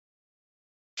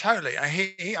 Totally.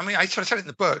 I sort of said it in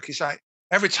the book. He's like,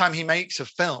 every time he makes a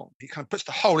film, he kind of puts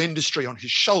the whole industry on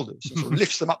his shoulders and sort of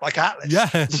lifts them up like Atlas. Yeah.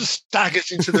 And just staggers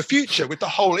into the future with the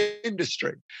whole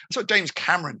industry. That's what James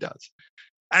Cameron does.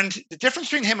 And the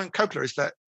difference between him and Coppola is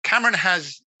that Cameron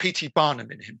has P.T.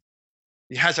 Barnum in him.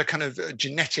 He has a kind of a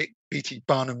genetic P.T.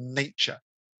 Barnum nature.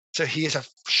 So he is a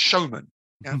showman.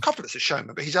 Coppola's a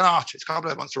showman, but he's an artist.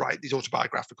 Coppola wants to write these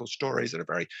autobiographical stories that are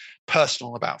very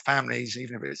personal about families,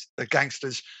 even if it's the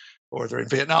gangsters or they're in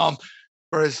Vietnam.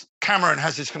 Whereas Cameron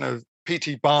has this kind of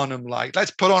P.T. Barnum, like,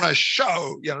 let's put on a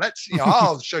show.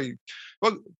 I'll show you.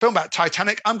 Well, film about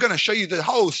Titanic, I'm going to show you the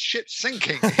whole ship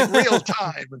sinking in real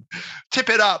time and tip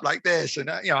it up like this. And,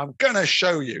 I'm going to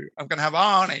show you. I'm going to have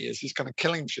Arnie as this kind of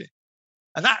killing machine.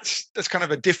 And that's kind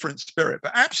of a different spirit,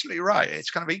 but absolutely right.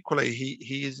 It's kind of equally,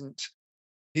 he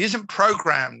isn't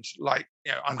programmed like,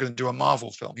 I'm going to do a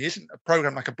Marvel film. He isn't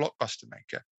programmed like a blockbuster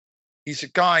maker. He's a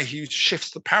guy who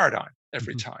shifts the paradigm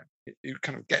every time. Who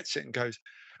kind of gets it and goes.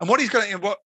 And what he's going to,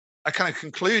 what I kind of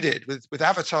concluded with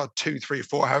Avatar 2, 3,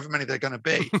 4, however many they're going to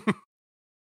be,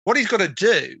 what he's got to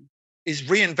do is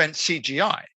reinvent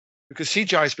CGI, because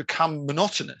CGI has become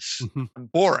monotonous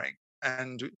and boring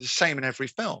and the same in every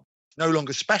film. It's no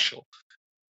longer special.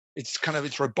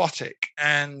 It's robotic,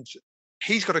 and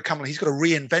he's got to come and he's got to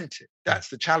reinvent it. That's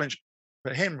the challenge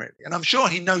for him, really. And I'm sure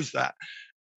he knows that.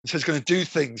 So he's going to do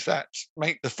things that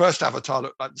make the first Avatar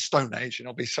look like the Stone Age, and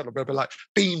it'll be sort of like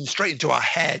beamed straight into our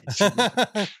heads.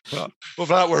 But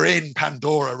we're in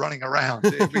Pandora running around.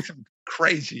 It'll be some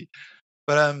crazy.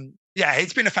 But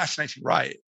it's been a fascinating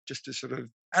ride, just to sort of,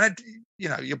 and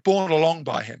you're borne along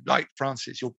by him, like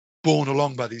Francis. You're borne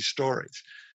along by these stories.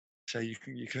 So you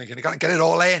can get it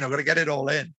all in. I've got to get it all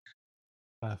in.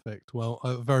 Perfect. Well,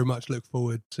 I very much look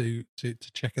forward to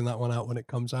checking that one out when it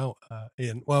comes out,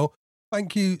 Ian. Well,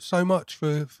 thank you so much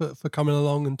for coming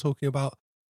along and talking about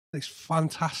this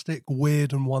fantastic,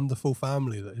 weird and wonderful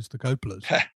family that is the Coppolas.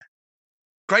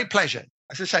 Great pleasure.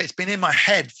 as I say, it's been in my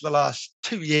head for the last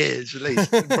 2 years at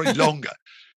least, probably longer.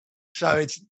 So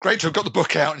it's great to have got the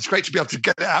book out, and it's great to be able to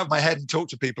get it out of my head and talk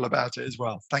to people about it as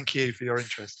well. Thank you for your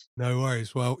interest. No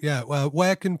worries. Well, yeah. Well,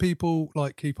 where can people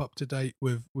like keep up to date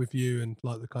with you and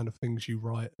like the kind of things you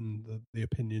write and the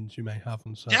opinions you may have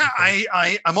on certain things?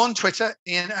 I'm on Twitter,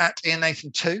 at Ian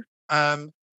Nathan 2.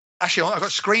 Actually, I've got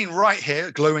a screen right here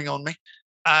glowing on me.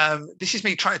 This is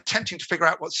me attempting to figure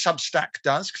out what Substack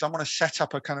does, because I want to set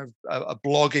up a kind of a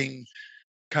blogging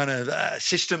kind of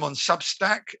system on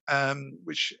Substack,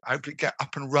 which I hope to get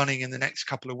up and running in the next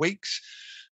couple of weeks.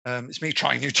 It's me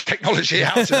trying new technology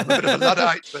out, and I'm a bit of a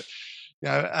Luddite, but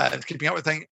keeping up with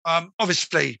things.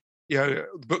 Obviously, the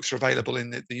books are available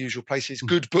in the usual places.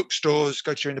 Good bookstores.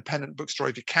 Go to your independent bookstore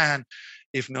if you can.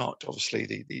 If not,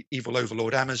 obviously the evil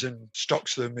overlord Amazon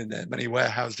stocks them in their many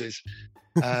warehouses.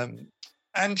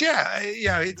 And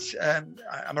it's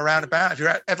I'm around about. If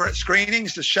you're ever at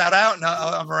screenings, just shout out, and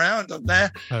I'm around. I'm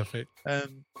there. Perfect.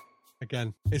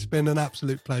 Again, it's been an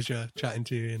absolute pleasure chatting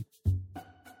to you, Ian.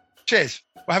 Cheers.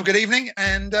 Well, have a good evening,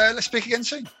 and let's speak again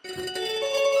soon.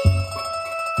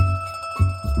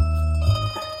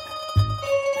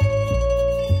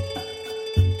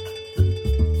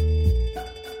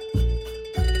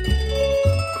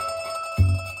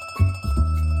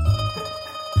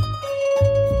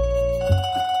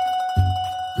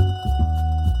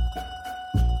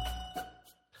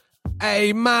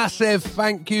 A massive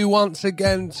thank you once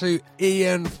again to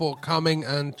Ian for coming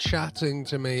and chatting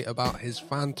to me about his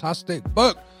fantastic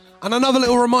book. And another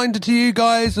little reminder to you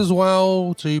guys as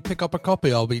well to pick up a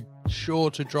copy. I'll be sure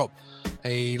to drop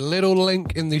a little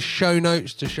link in the show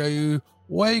notes to show you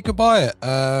where you could buy it.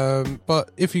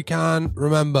 But if you can,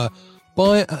 remember,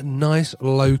 buy it at a nice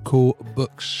local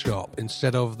bookshop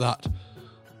instead of that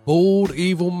bald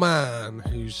evil man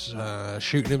who's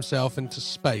shooting himself into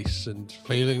space and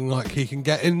feeling like he can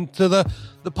get into the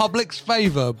public's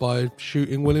favour by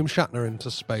shooting William Shatner into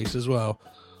space as well.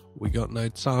 We got no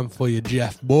time for you,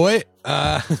 Jeff boy.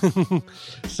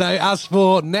 So as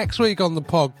for next week on the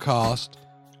podcast,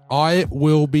 I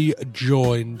will be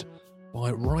joined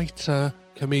by writer,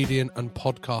 comedian and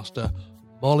podcaster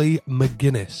Molly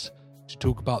McGuinness to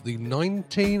talk about the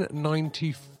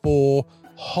 1994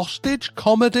 hostage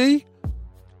comedy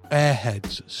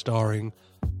Airheads, starring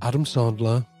Adam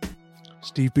Sandler,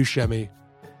 Steve Buscemi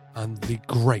and the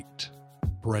great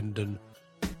Brendan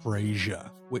Fraser,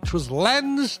 which was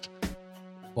lensed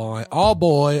by our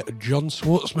boy John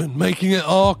Schwartzman, making it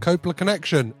our Coppola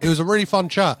connection. It was a really fun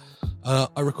chat.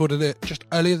 I recorded it just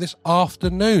earlier this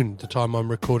afternoon, the time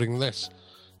I'm recording this,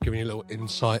 giving you a little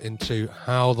insight into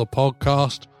how the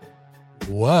podcast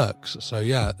works. So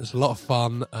yeah, it's a lot of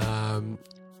fun.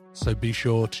 So be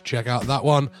sure to check out that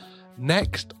one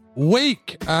next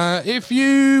week. If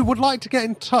you would like to get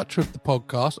in touch with the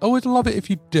podcast, I would love it if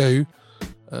you do.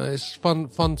 It's fun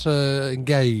to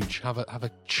engage, have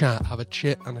a chat, have a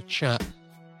chit and a chat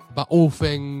about all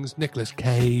things Nicolas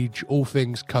Cage, all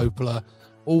things Coppola,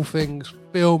 all things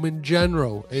film in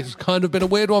general. It's kind of been a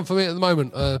weird one for me at the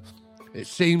moment. It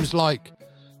seems like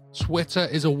Twitter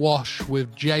is awash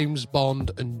with James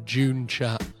Bond and Dune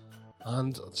chat,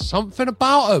 and something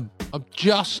about them, I'm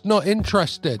just not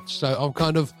interested. So I'm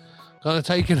kind of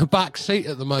taking a back seat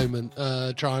at the moment,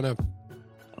 trying to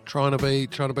be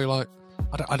like,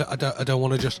 I don't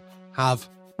want to just have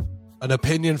an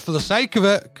opinion for the sake of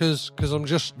it, because I'm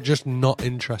just not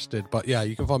interested. But yeah,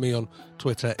 you can find me on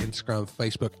Twitter, Instagram,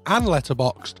 Facebook, and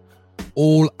Letterboxd,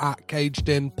 all at Caged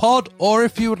In Pod. Or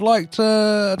if you would like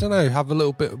to, I don't know, have a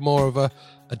little bit more of a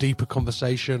deeper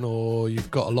conversation, or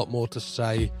you've got a lot more to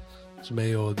say to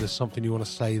me, or there's something you want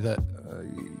to say that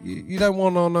you don't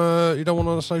want on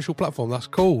a social platform, that's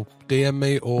cool. DM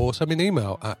me or send me an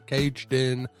email at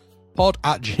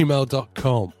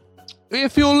cagedinpod@gmail.com.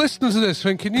 If you're listening to this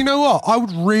thinking, you know what, I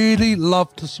would really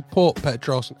love to support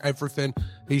Petros and everything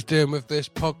he's doing with this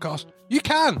podcast, you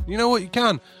can. You know what, you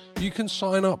can. You can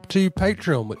sign up to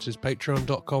Patreon, which is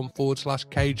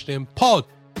patreon.com/cagedinpod,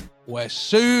 where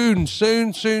soon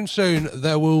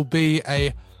there will be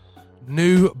a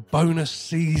new bonus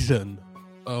season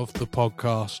of the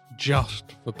podcast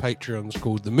just for Patreons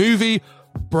called The Movie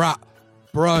Brat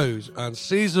Bros. And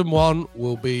season 1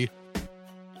 will be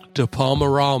De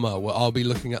Palma-rama, where I'll be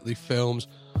looking at the films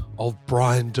of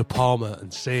Brian De Palma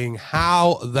and seeing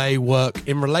how they work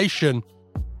in relation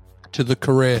to the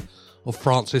career of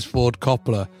Francis Ford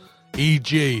Coppola.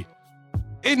 E.g.,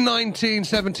 in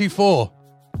 1974,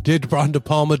 did Brian De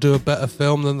Palma do a better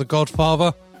film than The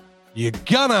Godfather? You're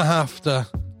gonna have to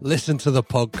listen to the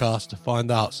podcast to find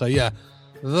out. So yeah,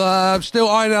 I'm still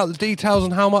ironing out the details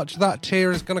on how much that tier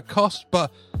is going to cost,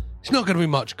 but it's not going to be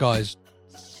much, guys.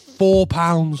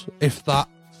 £4, if that,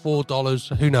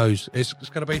 $4. Who knows? It's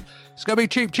gonna be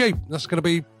cheap. That's gonna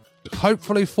be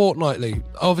hopefully fortnightly.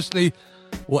 Obviously,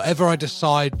 whatever I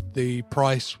decide, the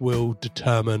price will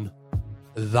determine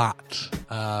that.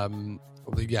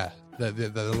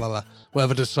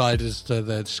 Whatever decided as to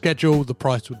the schedule, the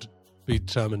price would be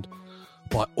determined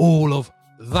by all of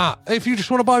that. If you just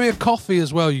want to buy me a coffee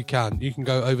as well, you can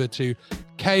go over to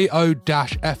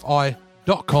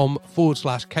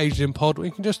ko-fi.com/CagedInPod, where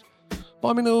you can just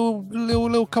buy me a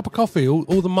little cup of coffee. All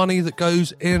the money that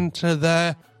goes into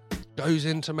there goes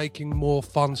into making more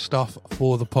fun stuff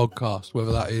for the podcast,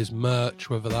 whether that is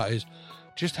merch, whether that is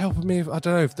just helping me. I don't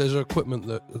know if there's equipment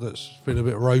that's feeling a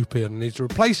bit ropey and needs to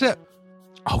replace it,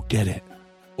 I'll get it,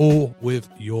 all with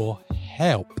your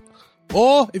help.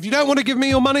 Or if you don't want to give me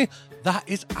your money, that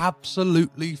is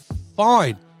absolutely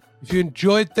fine. If you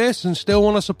enjoyed this and still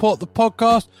want to support the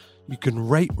podcast, you can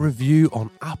rate, review on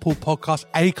Apple Podcasts,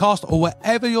 Acast, or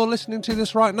wherever you're listening to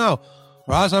this right now.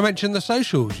 Or as I mentioned, the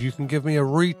socials, you can give me a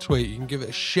retweet, you can give it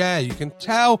a share, you can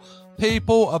tell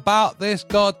people about this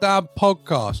goddamn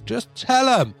podcast. Just tell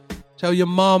them. Tell your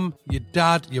mum, your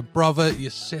dad, your brother,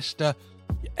 your sister,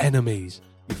 your enemies,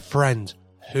 your friends,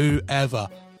 whoever.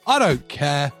 I don't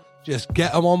care. Just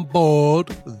get them on board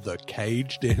the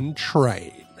Caged In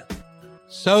train.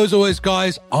 So as always,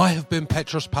 guys, I have been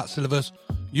Petros Patsilivas,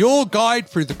 your guide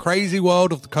through the crazy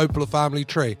world of the Coppola family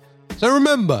tree. So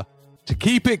remember to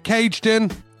keep it caged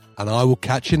in, and I will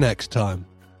catch you next time.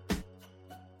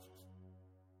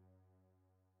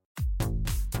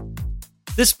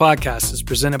 This podcast is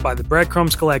presented by the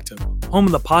Breadcrumbs Collective, home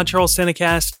of the Pod Charles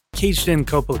Cinecast, Caged In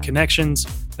Coppola Connections,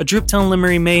 A Driptown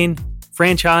Limerick, Maine,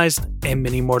 Franchised, and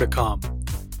many more to come.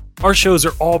 Our shows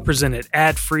are all presented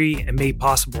ad-free and made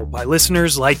possible by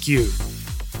listeners like you.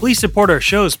 Please support our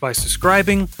shows by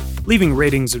subscribing, leaving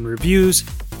ratings and reviews,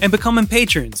 and becoming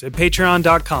patrons at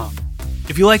patreon.com.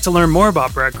 If you'd like to learn more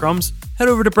about Breadcrumbs, head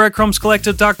over to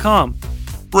breadcrumbscollective.com.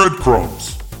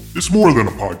 Breadcrumbs. It's more than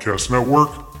a podcast network.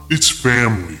 It's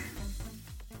family.